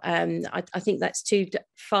 now. I think that's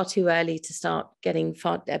far too early to start getting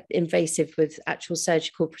far invasive with actual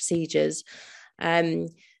surgical procedures. But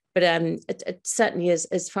certainly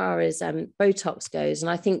as far as Botox goes, and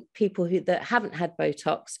I think people that haven't had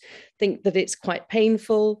Botox think that it's quite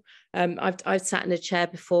painful. I've sat in a chair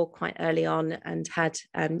before quite early on and had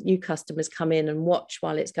new customers come in and watch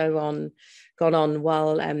while it's gone on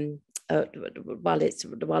while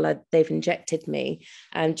they've injected me,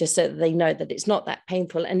 and just so that they know that it's not that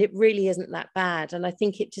painful, and it really isn't that bad. And I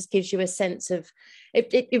think it just gives you a sense of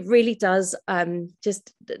it really does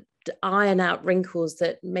just iron out wrinkles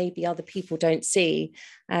that maybe other people don't see,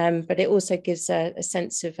 but it also gives a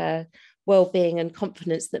sense of well-being and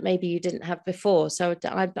confidence that maybe you didn't have before. So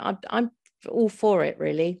I'm all for it,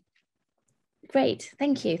 really. Great,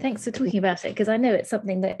 thank you. Thanks for talking about it, because I know it's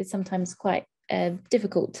something that is sometimes quite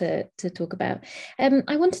difficult to talk about.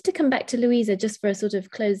 I wanted to come back to Louiza just for a sort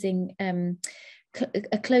of closing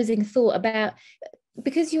thought about,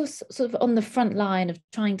 because you're sort of on the front line of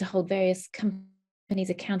trying to hold various companies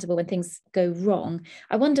accountable when things go wrong.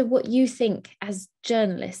 I wonder what you think as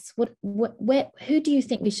journalists. Who do you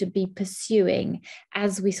think we should be pursuing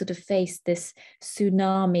as we sort of face this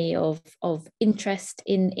tsunami of interest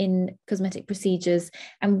in cosmetic procedures,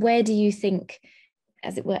 and where do you think,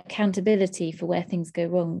 as it were, accountability for where things go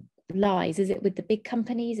wrong lies? Is it with the big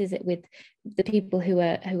companies? Is it with the people who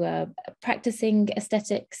are practicing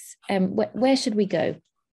aesthetics? Where should we go?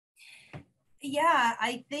 Yeah,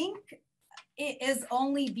 I think it is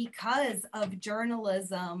only because of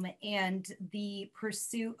journalism and the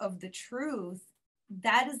pursuit of the truth.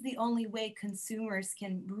 That is the only way consumers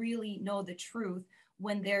can really know the truth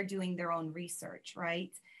when they're doing their own research,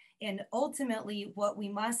 right? And ultimately, what we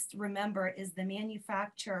must remember is the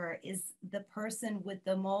manufacturer is the person with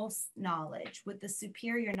the most knowledge, with the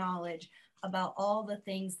superior knowledge about all the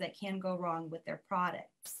things that can go wrong with their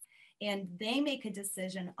products. And they make a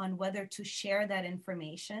decision on whether to share that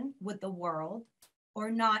information with the world or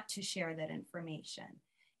not to share that information.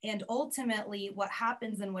 And ultimately, what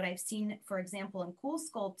happens, and what I've seen, for example, in Cool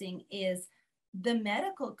Sculpting, is the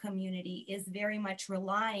medical community is very much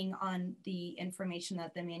relying on the information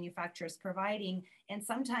that the manufacturer is providing. And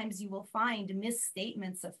sometimes you will find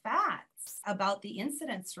misstatements of facts about the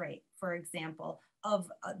incidence rate, for example, of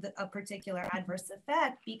a particular adverse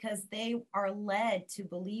effect, because they are led to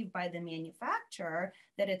believe by the manufacturer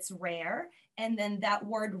that it's rare. And then that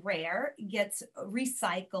word rare gets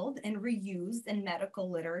recycled and reused in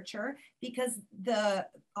medical literature, because the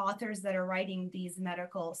authors that are writing these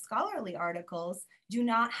medical scholarly articles do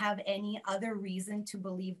not have any other reason to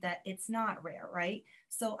believe that it's not rare, right?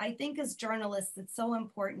 So I think as journalists, it's so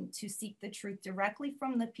important to seek the truth directly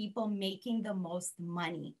from the people making the most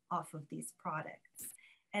money off of these products.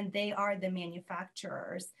 And they are the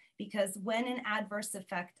manufacturers, because when an adverse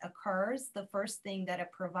effect occurs, the first thing that a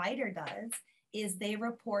provider does is they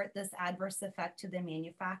report this adverse effect to the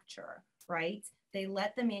manufacturer, right? They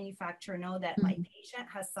let the manufacturer know that my patient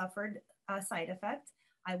has suffered a side effect.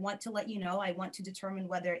 I want to let you know, I want to determine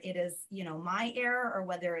whether it is, my error or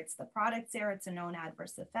whether it's the product's error. It's a known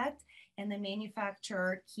adverse effect. And the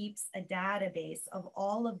manufacturer keeps a database of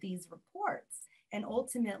all of these reports. And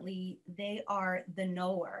ultimately, they are the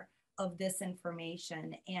knower of this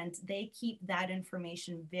information. And they keep that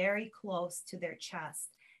information very close to their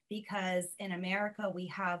chest, because in America, we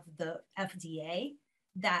have the FDA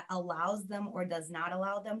that allows them or does not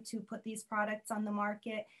allow them to put these products on the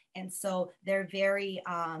market. And so they're very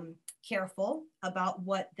careful about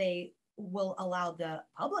what they will allow the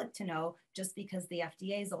public to know, just because the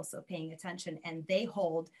FDA is also paying attention, and they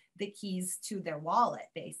hold the keys to their wallet,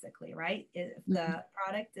 basically, right? If the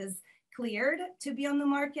product is cleared to be on the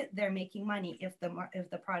market, they're making money. If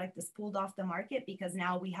the product is pulled off the market, because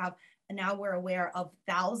now we're aware of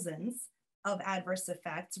thousands of adverse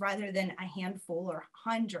effects rather than a handful or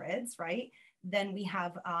hundreds, right? Then we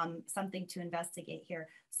have something to investigate here.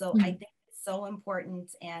 So I think it's so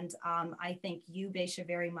important. And I thank you, Basia,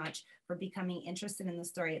 very much for becoming interested in the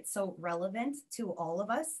story. It's so relevant to all of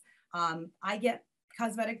us. I get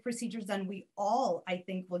cosmetic procedures done. We all, I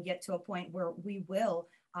think, will get to a point where we will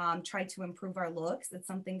try to improve our looks. It's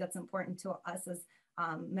something that's important to us as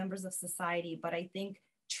members of society. But I think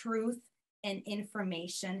truth and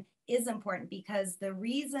information is important, because the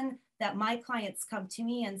reason that my clients come to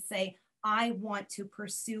me and say, I want to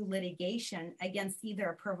pursue litigation against either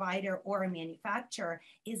a provider or a manufacturer,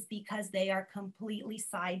 is because they are completely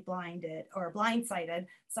blindsided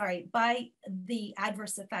by the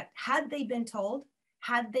adverse effect. Had they been told,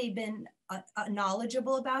 had they been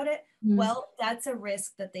knowledgeable about it, well, that's a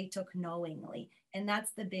risk that they took knowingly. And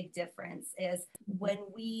that's the big difference, is when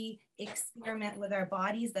we experiment with our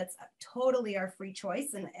bodies, that's totally our free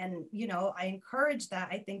choice. And you know, I encourage that.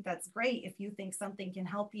 I think that's great if you think something can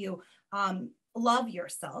help you love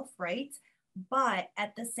yourself, right? But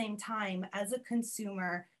at the same time, as a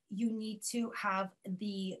consumer, you need to have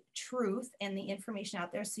the truth and the information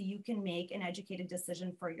out there so you can make an educated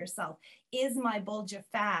decision for yourself. Is my bulge of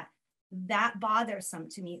fat that bothersome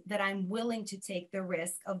to me that I'm willing to take the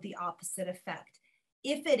risk of the opposite effect?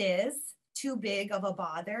 If it is too big of a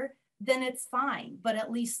bother, then it's fine, but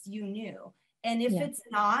at least you knew. And if it's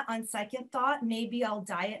not, on second thought, maybe I'll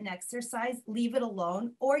diet and exercise, leave it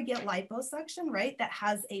alone, or get liposuction, right? That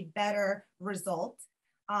has a better result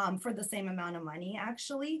for the same amount of money,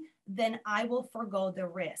 actually. Then I will forgo the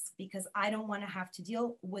risk because I don't want to have to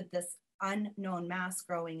deal with this unknown mass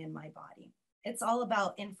growing in my body. It's all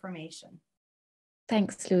about information.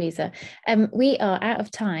 Thanks, Louisa. We are out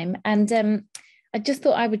of time, and I just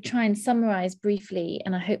thought I would try and summarize briefly,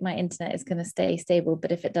 and I hope my internet is going to stay stable,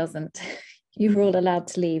 but if it doesn't, you're all allowed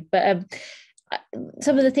to leave. But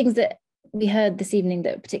some of the things that we heard this evening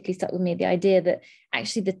that particularly stuck with me, the idea that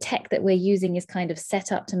actually the tech that we're using is kind of set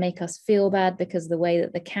up to make us feel bad, because the way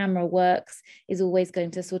that the camera works is always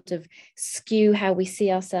going to sort of skew how we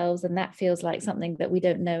see ourselves, and that feels like something that we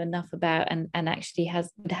don't know enough about, and actually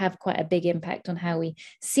would have quite a big impact on how we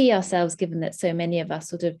see ourselves, given that so many of us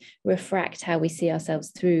sort of refract how we see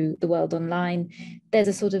ourselves through the world online. There's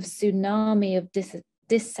a sort of tsunami of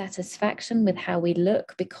dissatisfaction with how we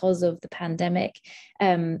look because of the pandemic,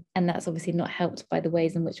 and that's obviously not helped by the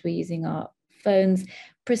ways in which we're using our phones.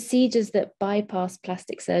 Procedures that bypass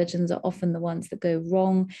plastic surgeons are often the ones that go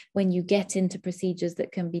wrong. When you get into procedures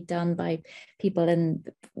that can be done by people in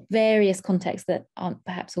various contexts that aren't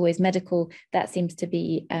perhaps always medical, that seems to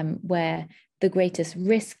be where the greatest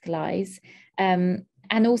risk lies.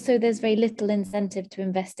 And also there's very little incentive to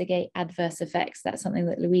investigate adverse effects. That's something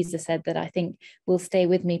that Louisa said that I think will stay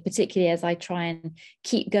with me, particularly as I try and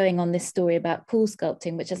keep going on this story about cool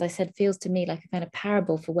sculpting, which, as I said, feels to me like a kind of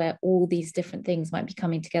parable for where all these different things might be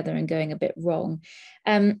coming together and going a bit wrong.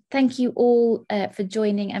 Thank you all for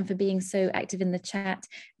joining and for being so active in the chat.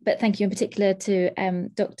 But thank you in particular to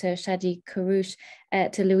Dr. Shadi Kourosh,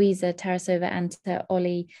 to Louiza Tarrasova, and to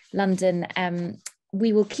Oli London.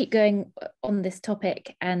 We will keep going on this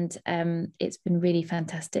topic, and it's been really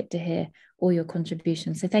fantastic to hear all your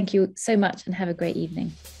contributions. So thank you so much and have a great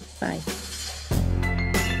evening. Bye.